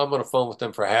 so if I'm on the phone with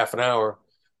them for half an hour,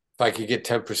 if I could get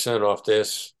 10% off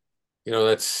this,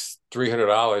 that's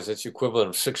 $300. That's the equivalent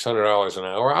of $600 an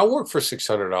hour. I'll work for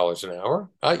 $600 an hour.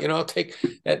 I'll take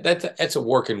that. That's a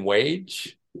working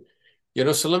wage.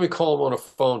 So let me call them on the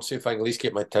phone, see if I can at least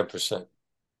get my 10%.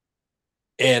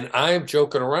 And I'm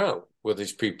joking around with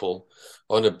these people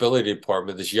on the ability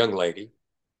department, this young lady.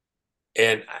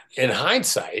 And in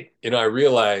hindsight, I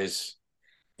realize,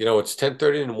 it's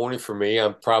 10:30 in the morning for me.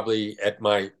 I'm probably at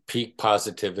my peak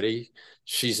positivity.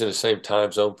 She's in the same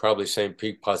time zone, probably same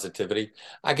peak positivity.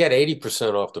 I get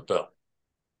 80% off the bill.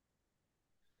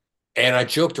 And I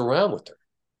joked around with her.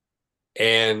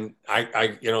 And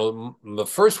the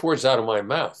first words out of my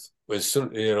mouth was,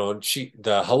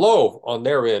 the hello on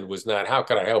their end was not, how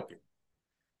can I help you?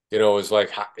 It was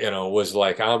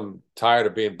like, I'm tired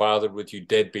of being bothered with you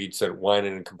deadbeats that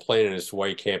whining and complaining as to why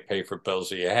you can't pay for bills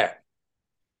that you have.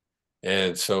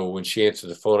 And so when she answered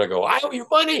the phone, I go, I owe you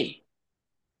money.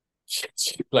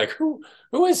 She's like, who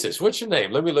is this? What's your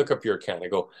name? Let me look up your account. I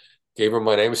go, gave her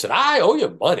my name and said, I owe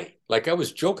you money. Like I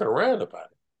was joking around about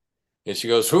it. And she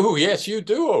goes, ooh, yes, you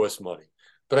do owe us money.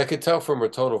 But I could tell from her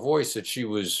tone of voice that she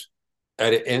was,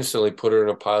 and it instantly put her in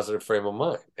a positive frame of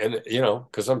mind. And,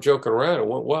 because I'm joking around, it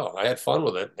went well. I had fun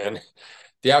with it. And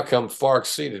the outcome far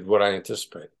exceeded what I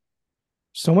anticipated.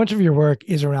 So much of your work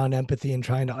is around empathy and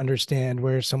trying to understand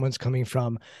where someone's coming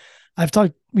from.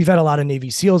 We've had a lot of Navy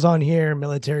SEALs on here,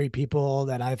 military people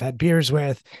that I've had beers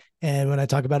with. And when I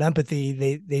talk about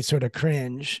empathy, they sort of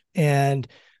cringe. And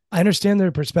I understand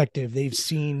their perspective. They've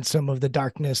seen some of the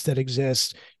darkness that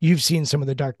exists. You've seen some of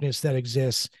the darkness that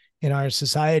exists in our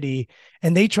society.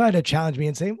 And they try to challenge me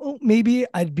and say, well, maybe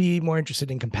I'd be more interested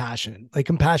in compassion. Like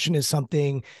compassion is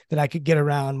something that I could get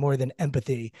around more than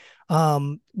empathy.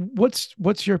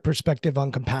 What's your perspective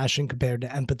on compassion compared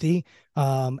to empathy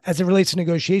as it relates to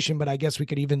negotiation? But I guess we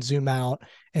could even zoom out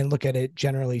and look at it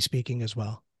generally speaking as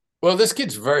well. Well, this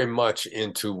gets very much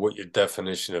into what your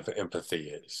definition of empathy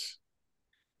is.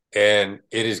 And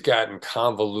it has gotten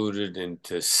convoluted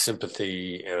into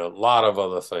sympathy and a lot of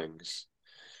other things.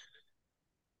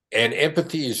 And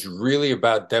empathy is really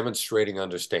about demonstrating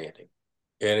understanding.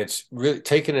 And it's really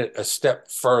taking it a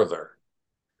step further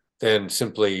than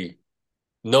simply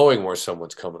knowing where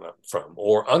someone's coming up from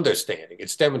or understanding.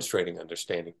 It's demonstrating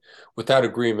understanding without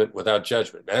agreement, without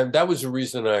judgment. And that was the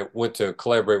reason I went to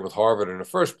collaborate with Harvard in the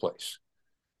first place.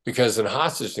 Because in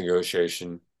hostage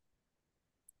negotiation,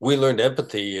 we learned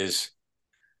empathy is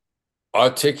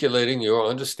articulating your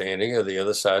understanding of the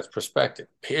other side's perspective,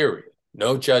 period.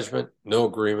 No judgment, no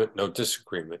agreement, no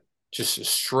disagreement, just a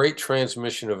straight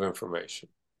transmission of information.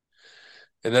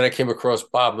 And then I came across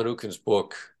Bob Mnookin's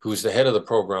book, who's the head of the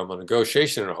program on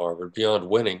negotiation at Harvard, Beyond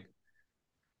Winning.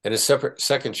 And his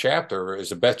second chapter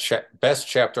is the best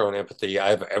chapter on empathy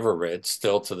I've ever read,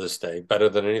 still to this day, better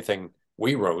than anything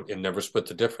we wrote in Never Split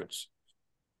the Difference.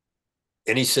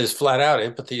 And he says flat out,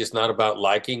 empathy is not about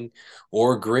liking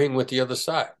or agreeing with the other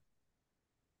side.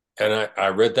 And I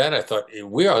read that, and I thought,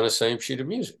 we're on the same sheet of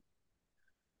music.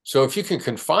 So if you can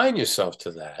confine yourself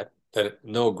to that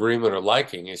no agreement or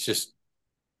liking, it's just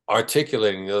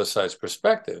articulating the other side's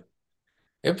perspective,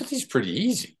 empathy is pretty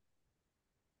easy.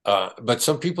 But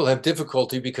some people have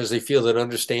difficulty because they feel that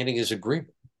understanding is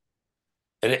agreement.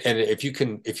 And if you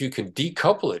can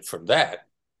decouple it from that,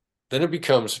 then it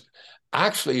becomes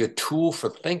actually a tool for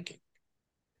thinking.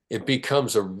 It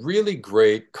becomes a really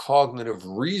great cognitive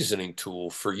reasoning tool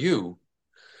for you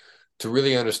to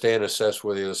really understand and assess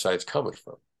where the other side's coming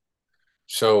from.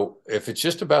 So if it's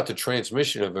just about the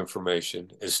transmission of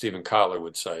information, as Stephen Kotler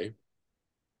would say,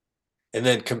 and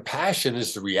then compassion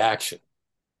is the reaction.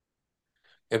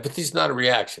 Empathy is not a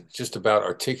reaction. It's just about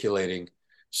articulating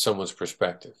someone's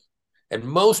perspective. And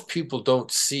most people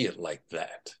don't see it like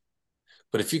that.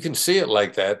 But if you can see it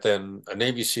like that, then a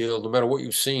Navy SEAL, no matter what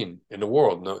you've seen in the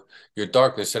world, your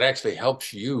darkness, it actually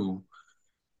helps you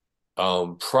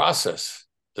process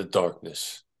the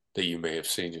darkness that you may have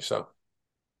seen yourself.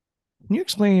 Can you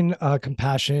explain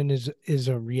compassion is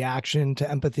a reaction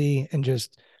to empathy and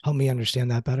just help me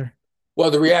understand that better?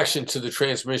 Well, the reaction to the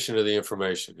transmission of the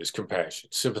information is compassion.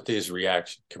 Sympathy is a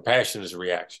reaction. Compassion is a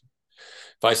reaction.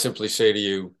 If I simply say to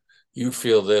you, you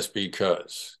feel this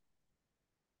because,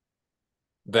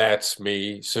 that's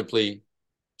me simply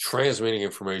transmitting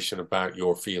information about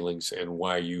your feelings and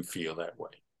why you feel that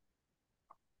way.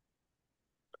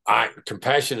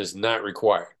 Compassion is not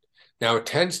required. Now, it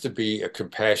tends to be a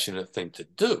compassionate thing to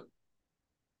do.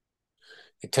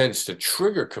 It tends to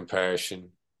trigger compassion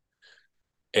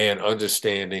and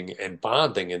understanding and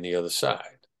bonding in the other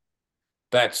side.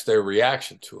 That's their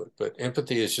reaction to it. But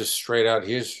empathy is just straight out,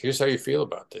 here's how you feel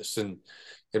about this. And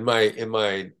in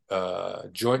my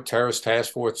Joint Terrorist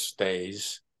Task Force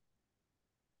days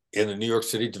in the New York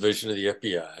City division of the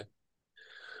FBI,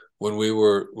 when we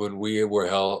were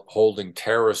holding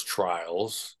terrorist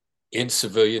trials in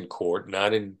civilian court,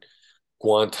 not in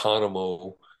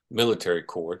Guantanamo military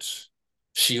courts,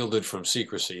 shielded from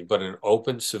secrecy, but in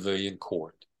open civilian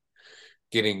court,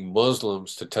 getting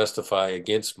Muslims to testify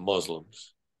against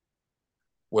Muslims.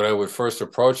 When I would first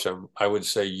approach them, I would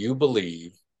say, you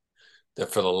believe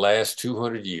that for the last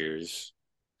 200 years,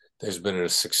 there's been a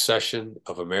succession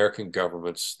of American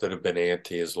governments that have been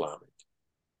anti-Islamic.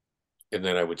 And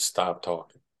then I would stop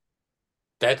talking.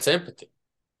 That's empathy.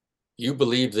 You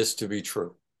believe this to be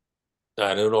true. Now,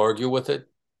 I don't argue with it.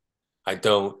 I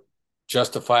don't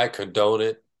justify it, condone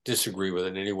it, disagree with it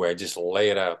in any way. I just lay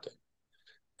it out there.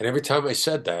 And every time I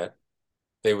said that,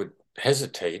 they would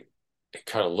hesitate and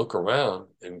kind of look around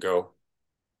and go,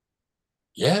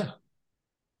 yeah,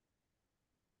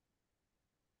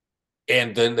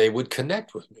 And then they would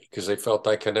connect with me because they felt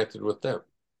I connected with them.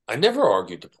 I never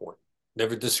argued the point,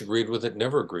 never disagreed with it,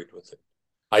 never agreed with it.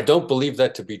 I don't believe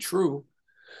that to be true,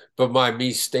 but by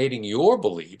me stating your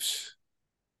beliefs,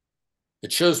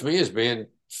 it shows me as being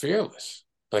fearless.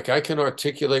 Like I can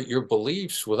articulate your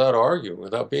beliefs without arguing,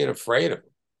 without being afraid of them.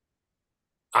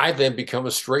 I then become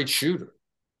a straight shooter,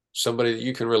 somebody that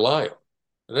you can rely on.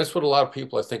 And that's what a lot of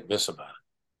people, I think, miss about it.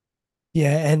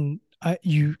 Yeah, and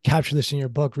you capture this in your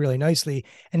book really nicely.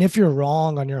 And if you're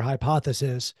wrong on your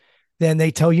hypothesis, then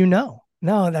they tell you no.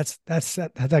 No, that's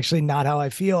actually not how I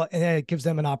feel, and it gives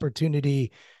them an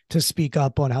opportunity to speak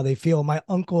up on how they feel. My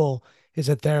uncle is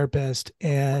a therapist,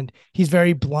 and he's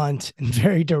very blunt and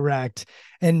very direct,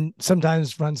 and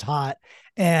sometimes runs hot.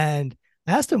 And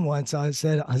I asked him once. I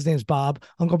said his name's Bob,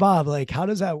 Uncle Bob. Like, how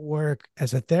does that work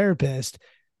as a therapist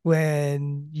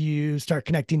when you start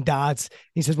connecting dots?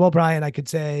 He says, well, Brian, I could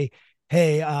say,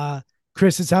 hey,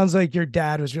 Chris, it sounds like your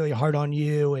dad was really hard on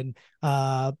you and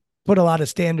put a lot of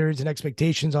standards and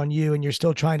expectations on you, and you're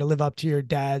still trying to live up to your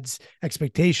dad's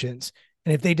expectations.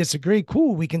 And if they disagree,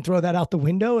 cool, we can throw that out the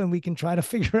window and we can try to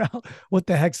figure out what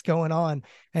the heck's going on.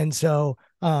 And so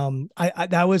I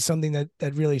that was something that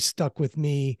really stuck with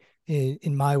me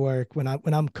in my work when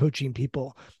I'm coaching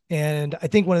people. And I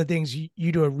think one of the things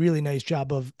you do a really nice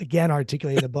job of, again,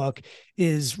 articulating in the book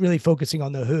is really focusing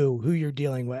on the who you're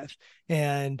dealing with.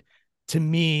 And to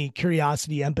me,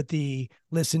 curiosity, empathy,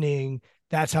 listening,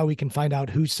 that's how we can find out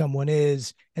who someone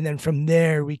is. And then from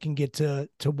there, we can get to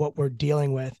what we're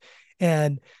dealing with.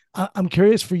 And I'm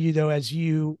curious for you, though, as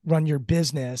you run your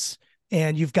business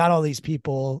and you've got all these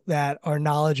people that are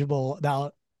knowledgeable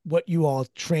about what you all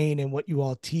train and what you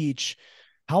all teach,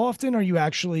 how often are you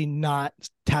actually not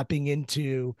tapping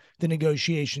into the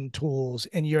negotiation tools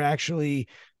and you're actually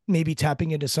maybe tapping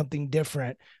into something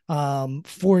different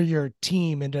for your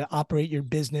team and to operate your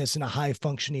business in a high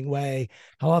functioning way?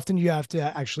 How often do you have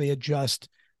to actually adjust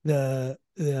the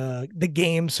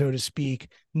game, so to speak,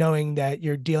 knowing that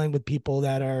you're dealing with people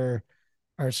that are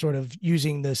sort of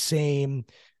using the same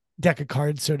deck of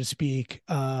cards, so to speak?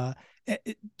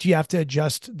 Do you have to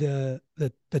adjust the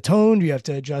tone? Do you have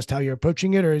to adjust how you're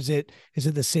approaching it, or is it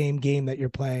the same game that you're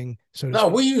playing, so to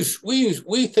No, speak?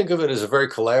 we think of it as a very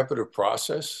collaborative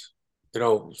process,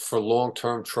 for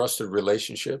long-term trusted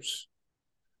relationships.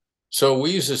 So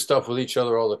we use this stuff with each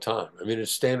other all the time. I mean,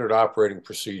 it's standard operating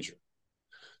procedure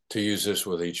to use this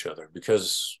with each other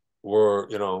because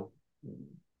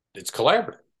it's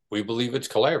collaborative. We believe it's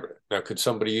collaborative. Now, could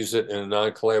somebody use it in a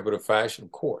non-collaborative fashion?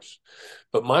 Of course.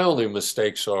 But my only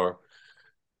mistakes are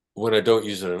when I don't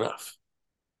use it enough.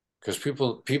 Because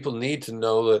people need to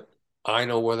know that I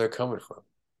know where they're coming from.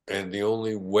 And the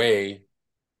only way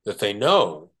that they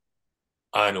know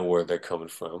I know where they're coming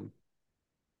from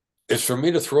is for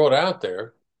me to throw it out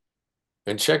there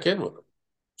and check in with them.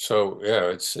 So yeah,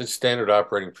 it's standard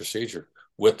operating procedure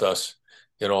with us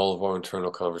in all of our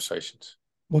internal conversations.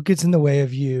 What gets in the way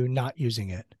of you not using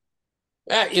it?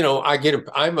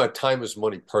 I'm a time is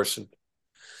money person.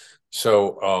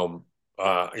 So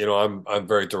I'm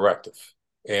very directive.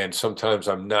 And sometimes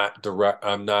I'm not direct,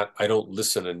 I don't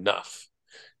listen enough.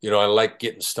 I like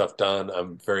getting stuff done.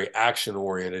 I'm very action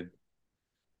oriented.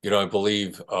 I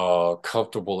believe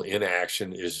comfortable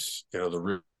inaction is,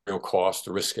 the real cost,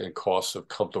 the risk and cost of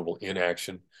comfortable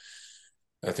inaction.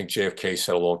 I think JFK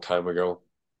said a long time ago.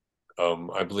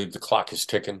 I believe the clock is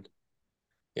ticking.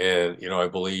 And, I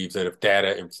believe that if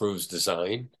data improves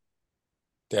design,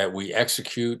 that we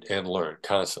execute and learn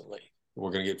constantly. We're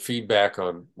going to get feedback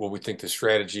on what we think the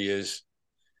strategy is,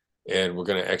 and we're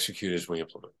going to execute as we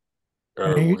implement, When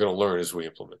or I, we're going to learn as we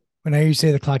implement. when I hear you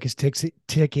say the clock is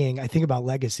ticking, I think about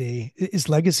legacy. Is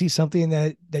legacy something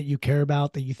that you care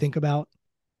about, that you think about?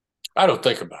 I don't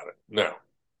think about it. No,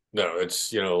 no,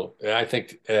 it's, I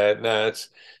think, no, it's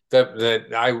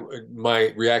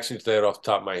my reaction to that off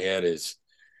the top of my head is,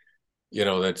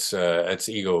 that's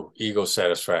ego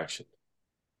satisfaction.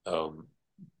 Um,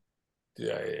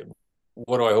 yeah,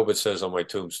 what do I hope it says on my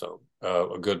tombstone?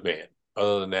 A good man.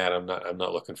 Other than that, I'm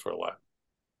not looking for a lot.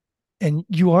 And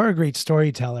you are a great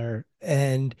storyteller,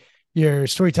 and your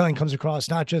storytelling comes across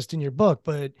not just in your book,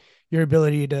 but your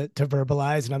ability to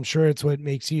verbalize. And I'm sure it's what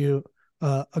makes you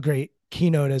a great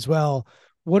keynote as well.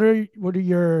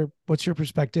 What's your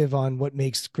perspective on what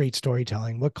makes great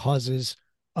storytelling? What causes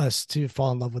us to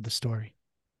fall in love with the story?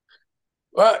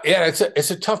 Well, yeah,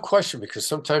 it's a tough question because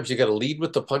sometimes you got to lead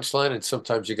with the punchline, and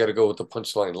sometimes you got to go with the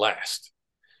punchline last.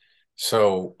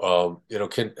 So, do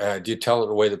you tell it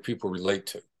in a way that people relate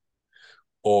to,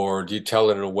 or do you tell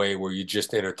it in a way where you're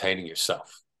just entertaining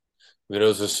yourself? I mean,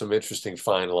 those are some interesting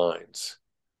fine lines.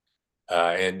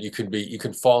 And you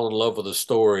can fall in love with a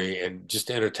story and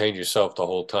just entertain yourself the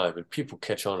whole time. And people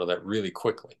catch on to that really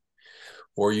quickly.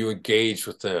 Or you engage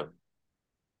with them.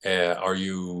 Are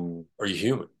you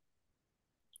human?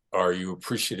 Are you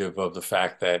appreciative of the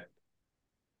fact that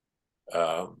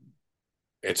um,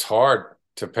 it's hard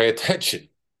to pay attention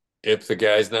if the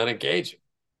guy's not engaging?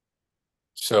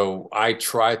 So I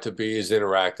try to be as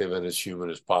interactive and as human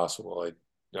as possible.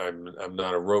 I'm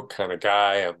not a rote kind of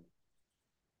guy.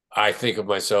 I think of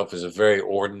myself as a very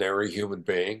ordinary human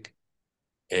being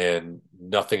and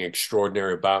nothing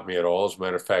extraordinary about me at all. As a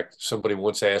matter of fact, somebody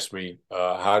once asked me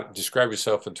how to describe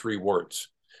yourself in 3 words.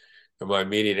 And my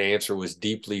immediate answer was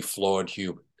deeply flawed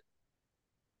human.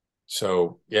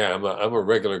 So yeah, I'm a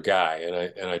regular guy,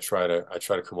 and I try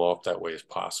to come off that way as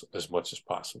possible, as much as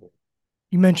possible.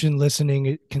 You mentioned listening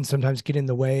it can sometimes get in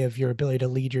the way of your ability to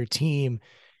lead your team,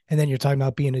 and then you're talking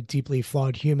about being a deeply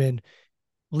flawed human.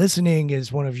 Listening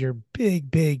is one of your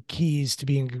big keys to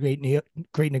being a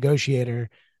great negotiator.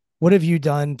 What have you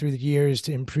done through the years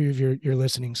to improve your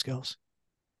listening skills?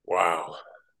 Wow.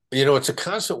 It's a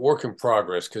constant work in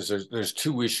progress because there's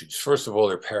 2 issues. First of all,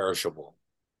 they're perishable.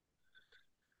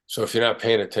 So if you're not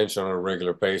paying attention on a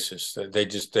regular basis,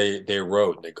 they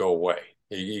erode and they go away.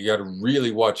 You got to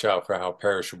really watch out for how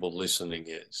perishable listening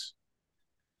is.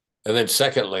 And then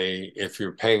secondly, if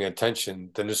you're paying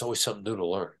attention, then there's always something new to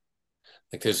learn.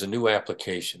 Like there's a new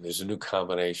application, there's a new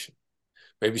combination.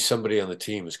 Maybe somebody on the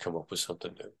team has come up with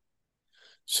something new.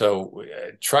 So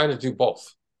trying to do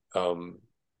both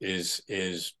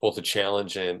is both a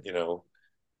challenge and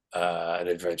an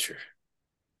adventure.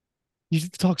 You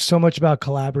talk so much about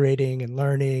collaborating and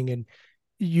learning and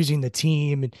using the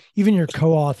team, and even your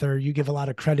co-author you give a lot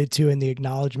of credit to in the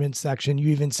acknowledgement section. You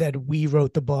even said we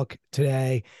wrote the book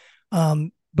today,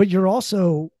 but you're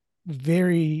also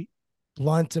very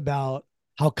blunt about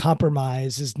how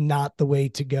compromise is not the way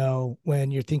to go when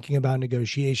you're thinking about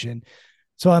negotiation.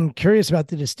 So I'm curious about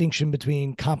the distinction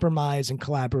between compromise and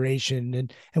collaboration,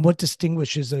 and what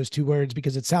distinguishes those 2 words,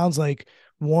 because it sounds like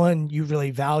one you really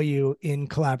value in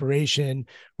collaboration,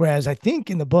 whereas I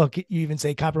think in the book you even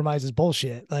say compromise is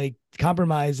bullshit. Like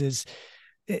compromise is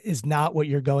not what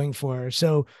you're going for.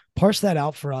 So parse that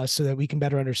out for us so that we can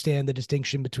better understand the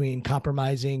distinction between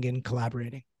compromising and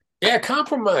collaborating. Yeah,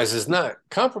 compromise is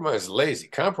lazy.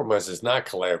 Compromise is not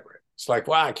collaborative. It's like,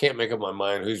 wow, I can't make up my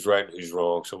mind who's right and who's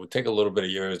wrong. So we'll take a little bit of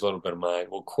yours, a little bit of mine.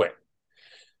 We'll quit.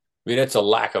 I mean, that's a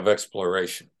lack of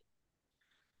exploration.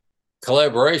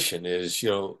 Collaboration is,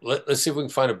 let's see if we can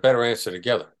find a better answer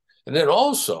together. And then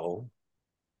also,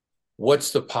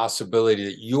 what's the possibility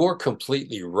that you're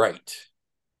completely right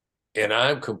and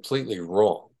I'm completely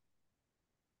wrong?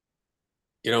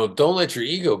 Don't let your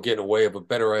ego get in the way of a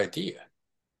better idea.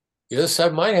 The other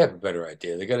side might have a better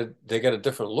idea. They got a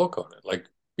different look on it. Like,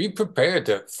 be prepared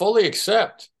to fully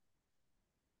accept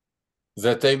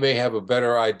that they may have a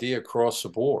better idea across the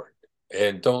board,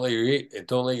 and don't let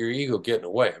your ego get in the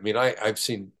way. I mean, I've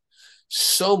seen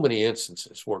so many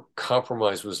instances where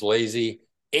compromise was lazy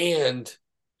and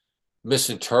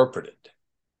misinterpreted,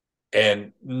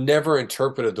 and never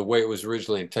interpreted the way it was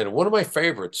originally intended. One of my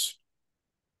favorites,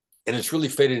 and it's really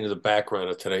faded into the background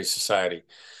of today's society,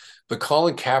 but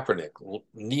Colin Kaepernick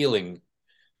kneeling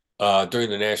during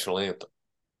the national anthem.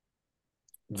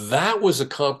 That was a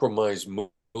compromise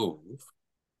move,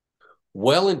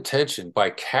 well-intentioned by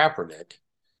Kaepernick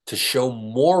to show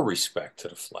more respect to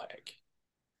the flag.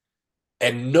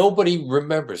 And nobody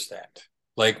remembers that.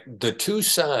 Like, the 2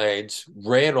 sides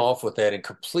ran off with that in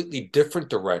completely different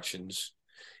directions.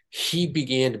 He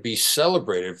began to be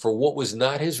celebrated for what was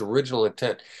not his original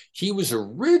intent. He was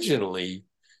originally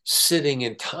sitting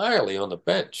entirely on the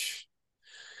bench.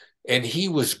 And he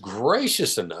was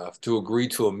gracious enough to agree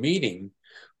to a meeting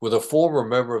with a former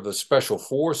member of the Special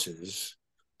Forces,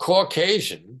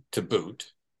 Caucasian to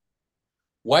boot.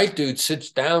 White dude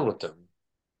sits down with them,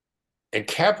 and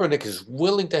Kaepernick is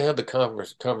willing to have the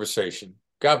conversation.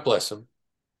 God bless him.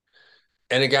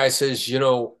 And the guy says,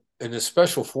 in the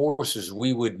Special Forces,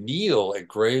 we would kneel at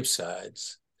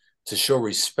gravesides to show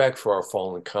respect for our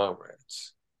fallen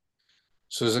comrades.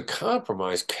 So as a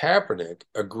compromise, Kaepernick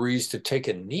agrees to take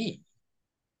a knee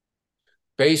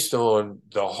based on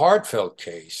the heartfelt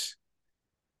case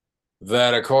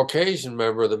that a Caucasian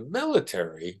member of the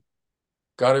military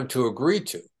got him to agree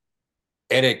to.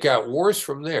 And it got worse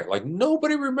from there. Like,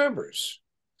 nobody remembers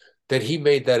that he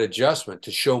made that adjustment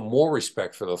to show more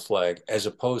respect for the flag as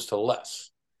opposed to less.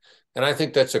 And I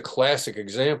think that's a classic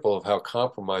example of how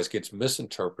compromise gets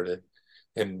misinterpreted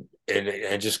and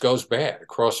just goes bad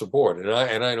across the board. And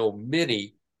I know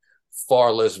many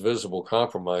far less visible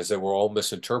compromise that were all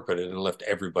misinterpreted and left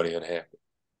everybody unhappy.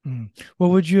 Mm.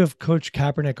 What would you have coached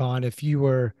Kaepernick on if you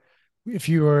were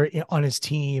on his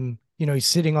team? You know, he's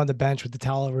sitting on the bench with the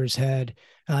towel over his head.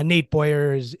 Nate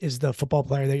Boyer is the football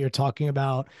player that you're talking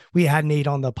about. We had Nate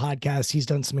on the podcast. He's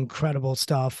done some incredible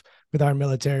stuff with our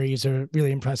military. He's a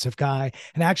really impressive guy.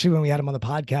 And actually, when we had him on the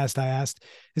podcast, I asked,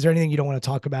 "Is there anything you don't want to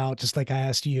talk about?" Just like I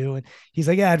asked you, and he's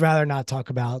like, "Yeah, I'd rather not talk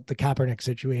about the Kaepernick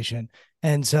situation."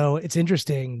 And so it's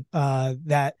interesting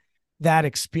that that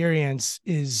experience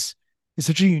is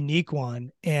such a unique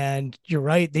one. And you're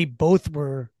right, they both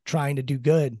were trying to do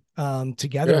good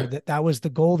together. Yeah. That was the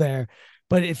goal there.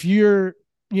 But if you're,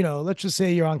 you know, let's just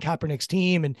say you're on Kaepernick's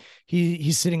team and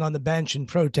he's sitting on the bench in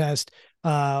protest,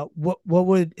 what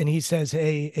would, and he says,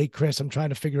 hey Chris, I'm trying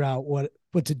to figure out what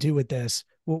to do with this.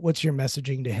 What's your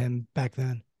messaging to him back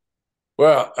then?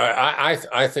 Well,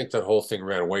 I think that whole thing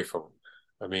ran away from him.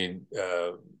 I mean,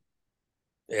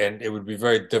 and it would be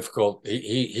very difficult.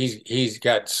 He's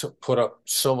got put up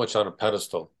so much on a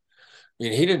pedestal. I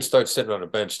mean, he didn't start sitting on a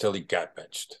bench till he got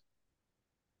benched.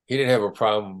 He didn't have a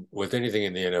problem with anything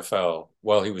in the NFL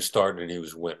while he was starting and he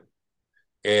was winning.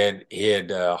 And he had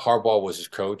Harbaugh was his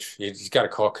coach. He's got a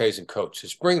Caucasian coach.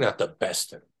 It's bringing out the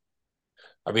best in him.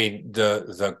 I mean,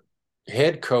 the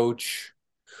head coach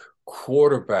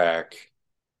quarterback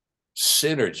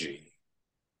synergy,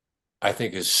 I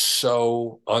think, is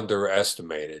so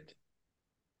underestimated.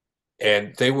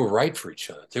 And they were right for each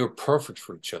other. They were perfect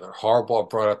for each other. Harbaugh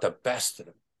brought out the best in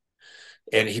him,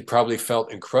 and he probably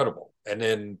felt incredible. And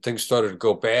then things started to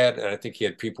go bad, and I think he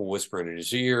had people whispering in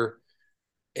his ear,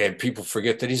 and people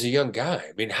forget that he's a young guy.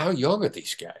 I mean, how young are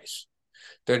these guys?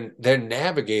 They're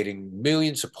navigating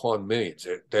millions upon millions.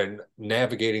 They're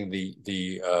navigating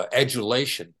the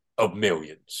adulation of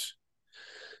millions.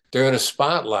 They're in a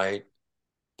spotlight.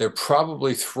 They're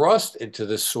probably thrust into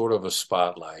this sort of a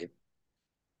spotlight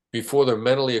before they're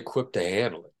mentally equipped to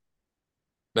handle it.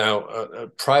 Now, a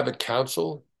private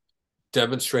counsel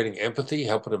demonstrating empathy,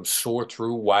 helping him sort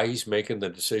through why he's making the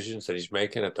decisions that he's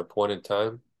making at the point in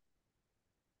time,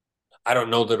 I don't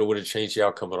know that it would have changed the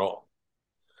outcome at all.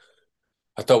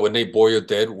 I thought what Nate Boyer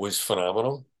did was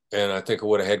phenomenal, and I think I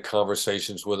would have had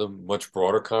conversations with him, much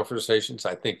broader conversations.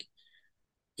 I think,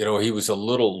 you know, he was a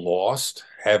little lost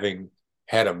having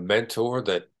had a mentor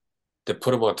that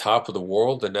put him on top of the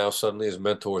world, and now suddenly his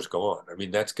mentor is gone. I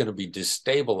mean, that's going to be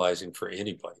destabilizing for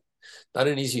anybody. Not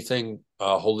an easy thing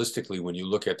holistically when you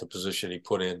look at the position he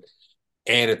put in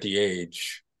and at the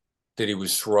age that he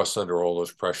was thrust under all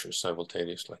those pressures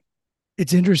simultaneously.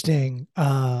 It's interesting.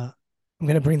 I'm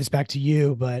going to bring this back to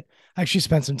you, but I actually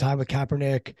spent some time with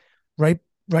Kaepernick right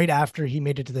right after he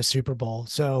made it to the Super Bowl.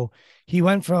 So he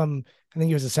went from, I think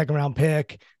he was a second round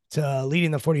pick, to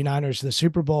leading the 49ers to the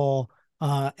Super Bowl.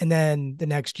 And then the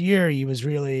next year, he was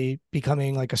really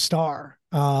becoming like a star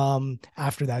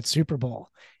after that Super Bowl.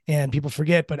 And people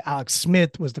forget, but Alex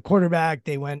Smith was the quarterback.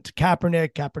 They went to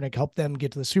Kaepernick. Kaepernick helped them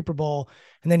get to the Super Bowl.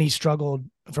 And then he struggled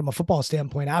from a football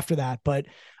standpoint after that. But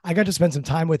I got to spend some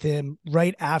time with him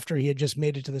right after he had just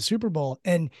made it to the Super Bowl.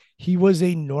 And he was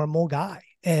a normal guy.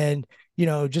 And, you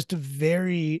know, just a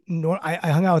very, I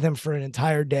hung out with him for an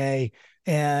entire day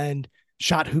and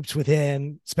shot hoops with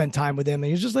him, spent time with him.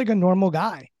 And he's just like a normal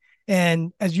guy.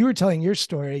 And as you were telling your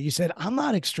story, you said, I'm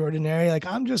not extraordinary. Like,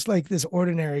 I'm just like this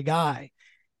ordinary guy.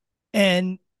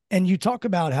 And you talk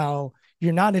about how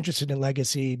you're not interested in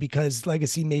legacy because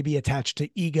legacy may be attached to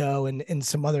ego and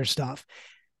some other stuff.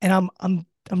 And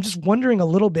I'm just wondering a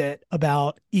little bit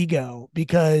about ego,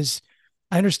 because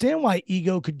I understand why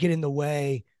ego could get in the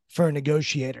way for a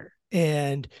negotiator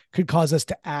and could cause us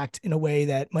to act in a way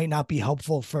that might not be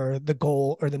helpful for the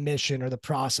goal or the mission or the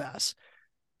process.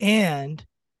 And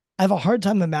I have a hard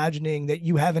time imagining that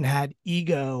you haven't had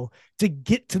ego to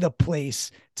get to the place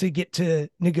to get to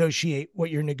negotiate what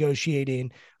you're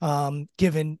negotiating,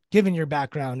 given your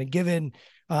background and given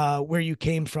where you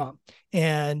came from.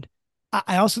 And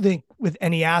I also think with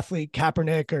any athlete,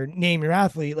 Kaepernick or name your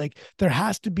athlete, like there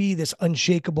has to be this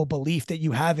unshakable belief that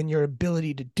you have in your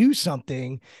ability to do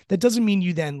something. That doesn't mean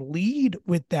you then lead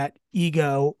with that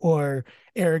ego or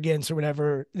arrogance or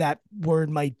whatever that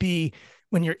word might be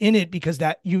when you're in it, because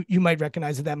that you might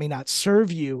recognize that may not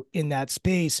serve you in that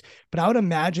space. But I would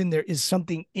imagine there is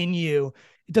something in you.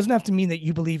 It doesn't have to mean that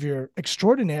you believe you're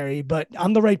extraordinary, but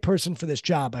I'm the right person for this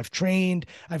job. I've trained,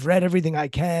 I've read everything I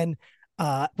can.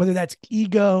 Whether that's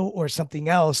ego or something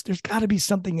else, there's got to be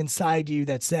something inside you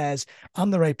that says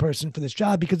I'm the right person for this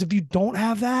job. Because if you don't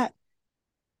have that,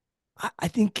 I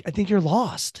think you're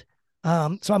lost.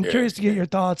 So I'm curious to get your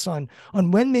thoughts on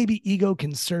when maybe ego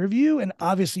can serve you, and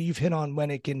obviously you've hit on when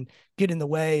it can get in the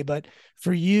way. But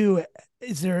for you,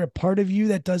 is there a part of you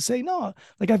that does say, no,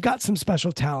 like I've got some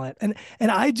special talent? And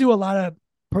I do a lot of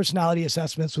personality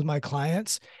assessments with my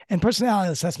clients, and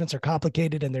personality assessments are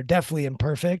complicated and they're definitely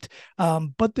imperfect.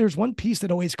 But there's one piece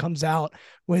that always comes out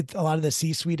with a lot of the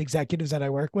C-suite executives that I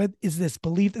work with is this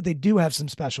belief that they do have some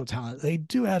special talent. They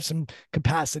do have some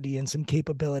capacity and some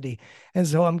capability. And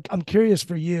so I'm curious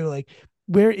for you, like,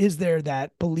 where is there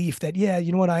that belief that, yeah,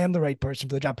 you know what, I am the right person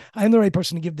for the job. I am the right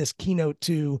person to give this keynote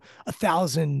to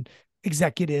 1,000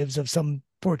 executives of some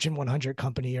Fortune 100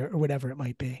 company or whatever it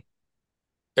might be.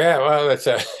 Yeah, well, that's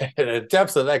the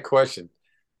depth of that question.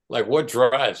 Like, what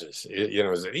drives us?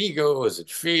 Is it ego? Is it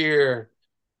fear?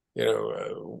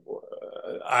 A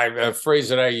phrase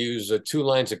that I use: two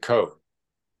lines of code.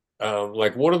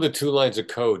 Like, what are the two lines of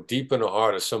code deep in the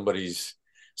heart of somebody's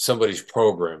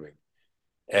programming,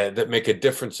 and that make a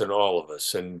difference in all of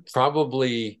us? And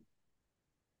probably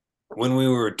when we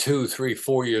were 2, 3,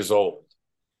 4 years old,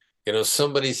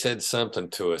 somebody said something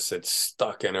to us that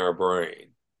stuck in our brain.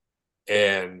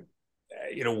 And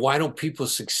why don't people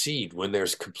succeed when they're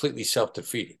completely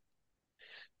self-defeating?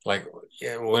 Like,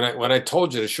 when I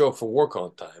told you to show up for work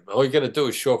on time, all you got to do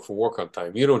is show up for work on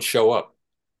time. You don't show up,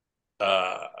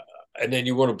 uh, and then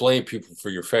you want to blame people for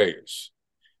your failures.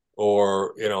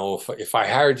 Or if I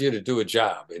hired you to do a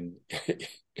job, and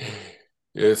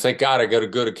thank God I got a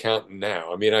good accountant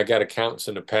now. I mean, I got accountants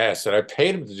in the past that I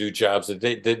paid them to do jobs that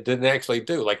they didn't actually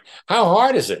do. Like, how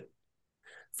hard is it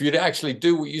for you to actually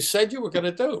do what you said you were going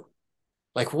to do?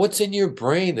 Like, what's in your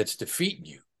brain that's defeating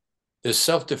you? This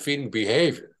self-defeating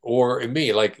behavior. Or in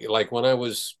me, like when I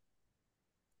was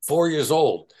 4 years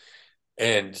old,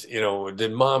 and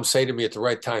did mom say to me at the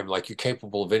right time, like, you're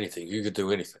capable of anything, you could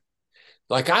do anything.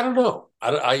 Like, I don't know. I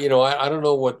don't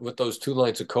know what those two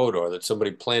lines of code are that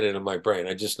somebody planted in my brain.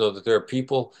 I just know that there are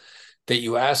people that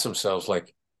you ask themselves,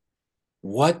 like,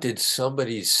 what did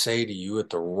somebody say to you at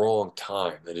the wrong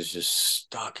time that is just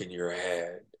stuck in your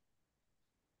head?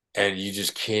 And you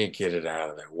just can't get it out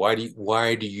of there.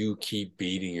 Why do you keep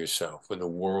beating yourself when the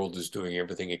world is doing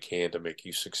everything it can to make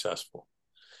you successful?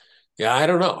 Yeah, I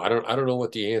don't know. I don't know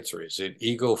what the answer is. It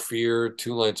ego, fear,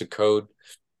 two lines of code.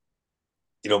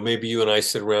 Maybe you and I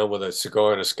sit around with a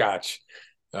cigar and a scotch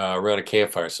around a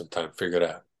campfire sometime, figure it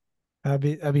out.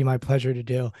 That'd be my pleasure to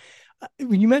do.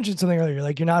 When you mentioned something earlier,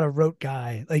 like you're not a rote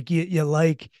guy, like you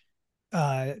like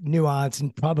nuance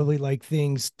and probably like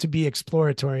things to be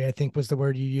exploratory, I think was the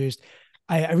word you used.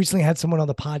 I recently had someone on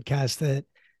the podcast that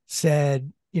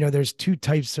said, there's two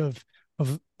types of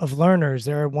learners.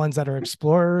 There are ones that are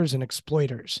explorers and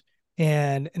exploiters.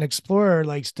 And an explorer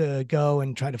likes to go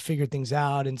and try to figure things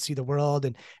out and see the world,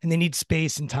 and they need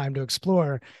space and time to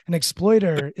explore. An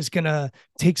exploiter is going to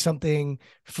take something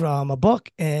from a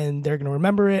book and they're going to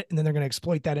remember it and then they're going to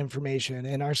exploit that information.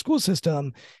 And our school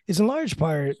system is in large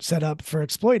part set up for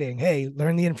exploiting. Hey,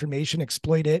 learn the information,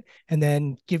 exploit it, and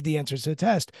then give the answers to the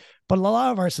test. But a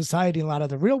lot of our society, a lot of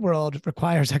the real world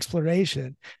requires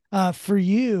exploration. For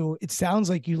you, it sounds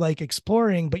like you like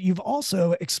exploring, but you've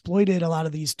also exploited a lot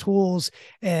of these tools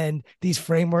and these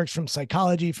frameworks from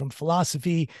psychology, from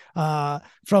philosophy,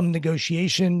 from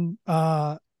negotiation,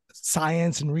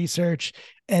 science and research.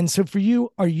 And so for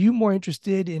you, are you more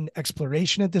interested in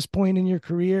exploration at this point in your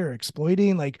career, or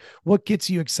exploiting? Like, what gets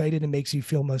you excited and makes you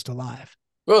feel most alive?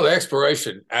 Well, the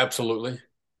exploration absolutely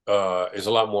is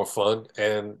a lot more fun,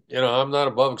 and I'm not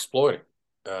above exploiting.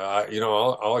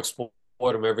 I'll exploit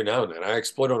them every now and then. I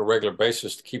exploit on a regular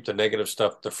basis to keep the negative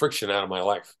stuff, the friction out of my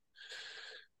life.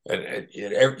 And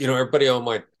everybody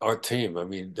on our team. I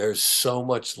mean, there's so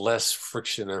much less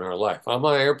friction in our life. I'm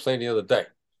on an airplane the other day,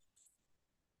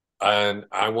 and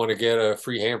I want to get a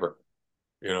free hamburger.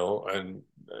 And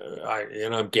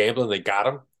I'm gambling. They got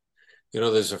them.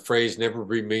 There's a phrase: "Never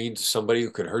be mean to somebody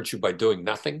who could hurt you by doing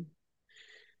nothing."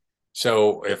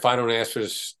 So if I don't ask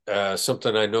for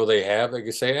something I know they have, they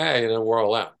can say, "Hey, we're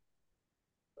all out."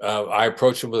 I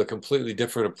approach them with a completely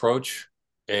different approach,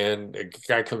 and a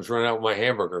guy comes running out with my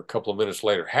hamburger a couple of minutes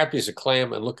later, happy as a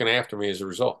clam and looking after me as a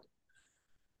result.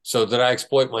 So did I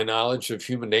exploit my knowledge of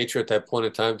human nature at that point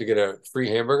in time to get a free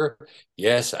hamburger?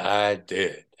 Yes, I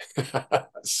did.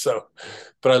 So,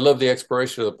 but I love the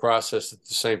exploration of the process at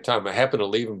the same time. I happened to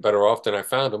leave him better off than I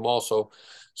found him also.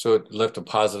 So it left a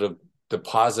positive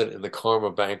deposit in the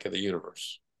karma bank of the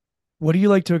universe. What do you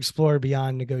like to explore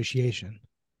beyond negotiation?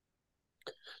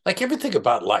 Like everything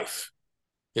about life,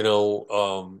 you know,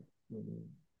 um,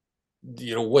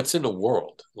 what's in the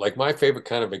world. Like my favorite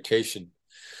kind of vacation.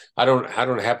 I don't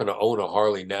happen to own a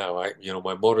Harley now.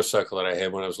 My motorcycle that I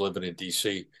had when I was living in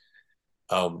DC.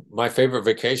 My favorite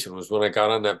vacation was when I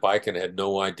got on that bike and had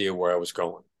no idea where I was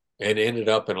going, and ended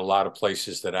up in a lot of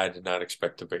places that I did not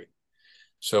expect to be.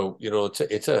 So,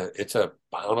 it's a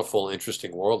bountiful,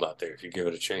 interesting world out there if you give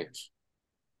it a chance.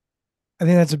 I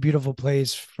think that's a beautiful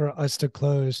place for us to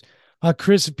close.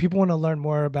 Chris, if people want to learn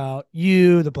more about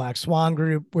you, the Black Swan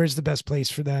Group, where's the best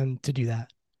place for them to do that?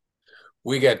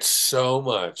 We got so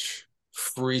much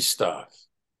free stuff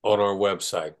on our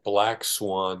website,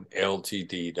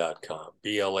 blackswanltd.com,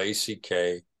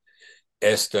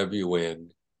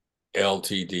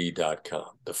 BlackSwanLTD.com.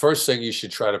 The first thing you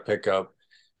should try to pick up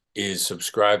is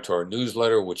subscribe to our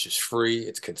newsletter, which is free,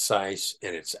 it's concise,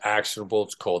 and it's actionable.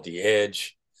 It's called The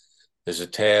Edge. There's a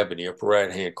tab in the upper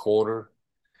right-hand corner.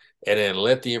 And then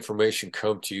let the information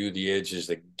come to you. The Edge is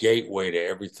the gateway to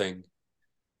everything.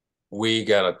 We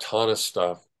got a ton of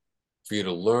stuff for you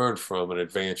to learn from and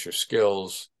advance your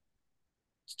skills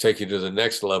to take you to the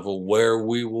next level, where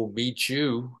we will meet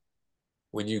you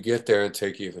when you get there and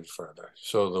take you even further.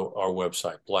 So our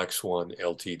website,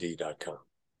 blackswanltd.com.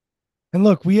 And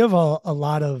look, we have a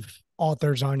lot of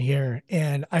authors on here,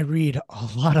 and I read a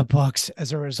lot of books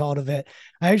as a result of it.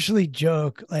 I actually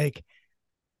joke, like,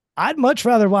 I'd much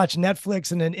rather watch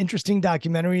Netflix and an interesting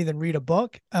documentary than read a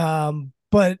book.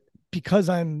 But because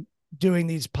I'm doing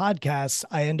these podcasts,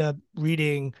 I end up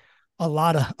reading a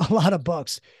lot of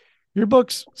books. Your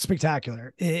book's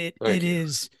spectacular.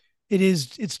 It's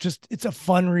a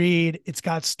fun read. It's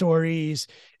got stories.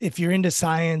 If you're into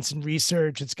science and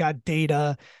research, it's got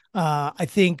data. I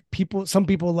think some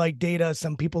people like data,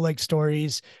 some people like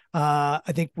stories. I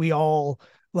think we all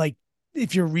like,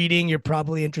 if you're reading, you're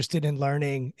probably interested in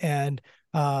learning. And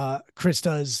Chris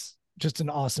does just an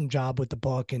awesome job with the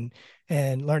book and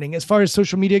learning. As far as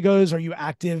social media goes, are you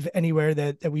active anywhere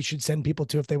that we should send people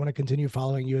to if they want to continue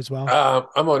following you as well?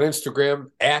 I'm on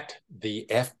Instagram at the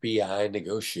FBI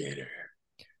Negotiator.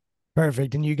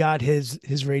 Perfect. And you got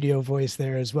his radio voice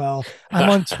there as well. I'm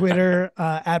on Twitter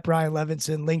at Brian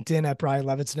Levinson, LinkedIn at Brian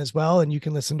Levinson as well. And you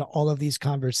can listen to all of these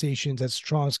conversations at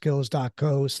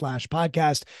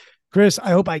strongskills.co/podcast. Chris, I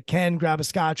hope I can grab a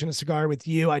scotch and a cigar with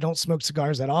you. I don't smoke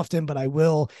cigars that often, but I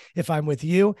will if I'm with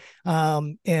you.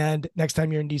 And next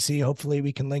time you're in DC, hopefully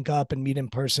we can link up and meet in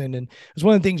person. And it's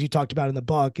one of the things you talked about in the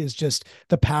book is just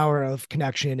the power of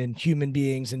connection and human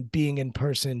beings and being in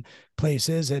person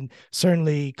places. And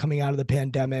certainly coming out of the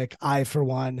pandemic, I, for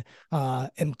one,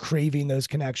 am craving those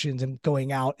connections and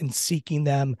going out and seeking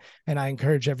them. And I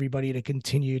encourage everybody to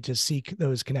continue to seek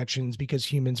those connections, because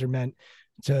humans are meant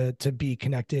to be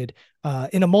connected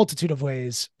in a multitude of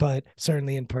ways, but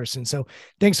certainly in person. So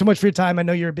thanks so much for your time. I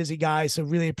know you're a busy guy, so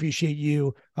really appreciate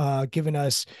you giving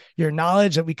us your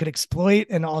knowledge that we could exploit.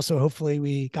 And also hopefully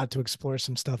we got to explore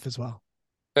some stuff as well.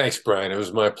 Thanks, Brian. It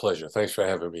was my pleasure. Thanks for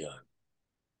having me on.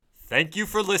 Thank you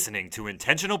for listening to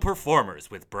Intentional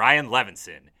Performers with Brian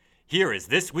Levinson. Here is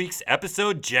this week's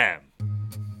episode gem.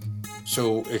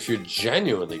 So if you're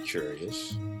genuinely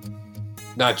curious,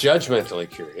 not judgmentally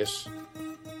curious,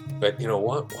 but you know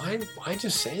what? Why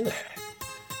just say that?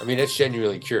 I mean, that's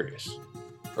genuinely curious.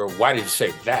 Or why did you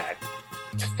say that?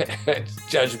 It's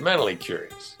judgmentally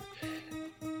curious.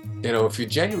 You know, if you're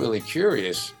genuinely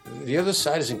curious, the other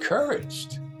side is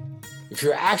encouraged. If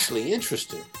you're actually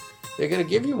interested, they're going to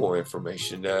give you more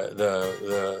information.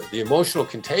 The emotional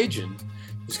contagion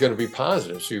is going to be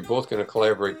positive, so you're both going to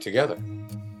collaborate together.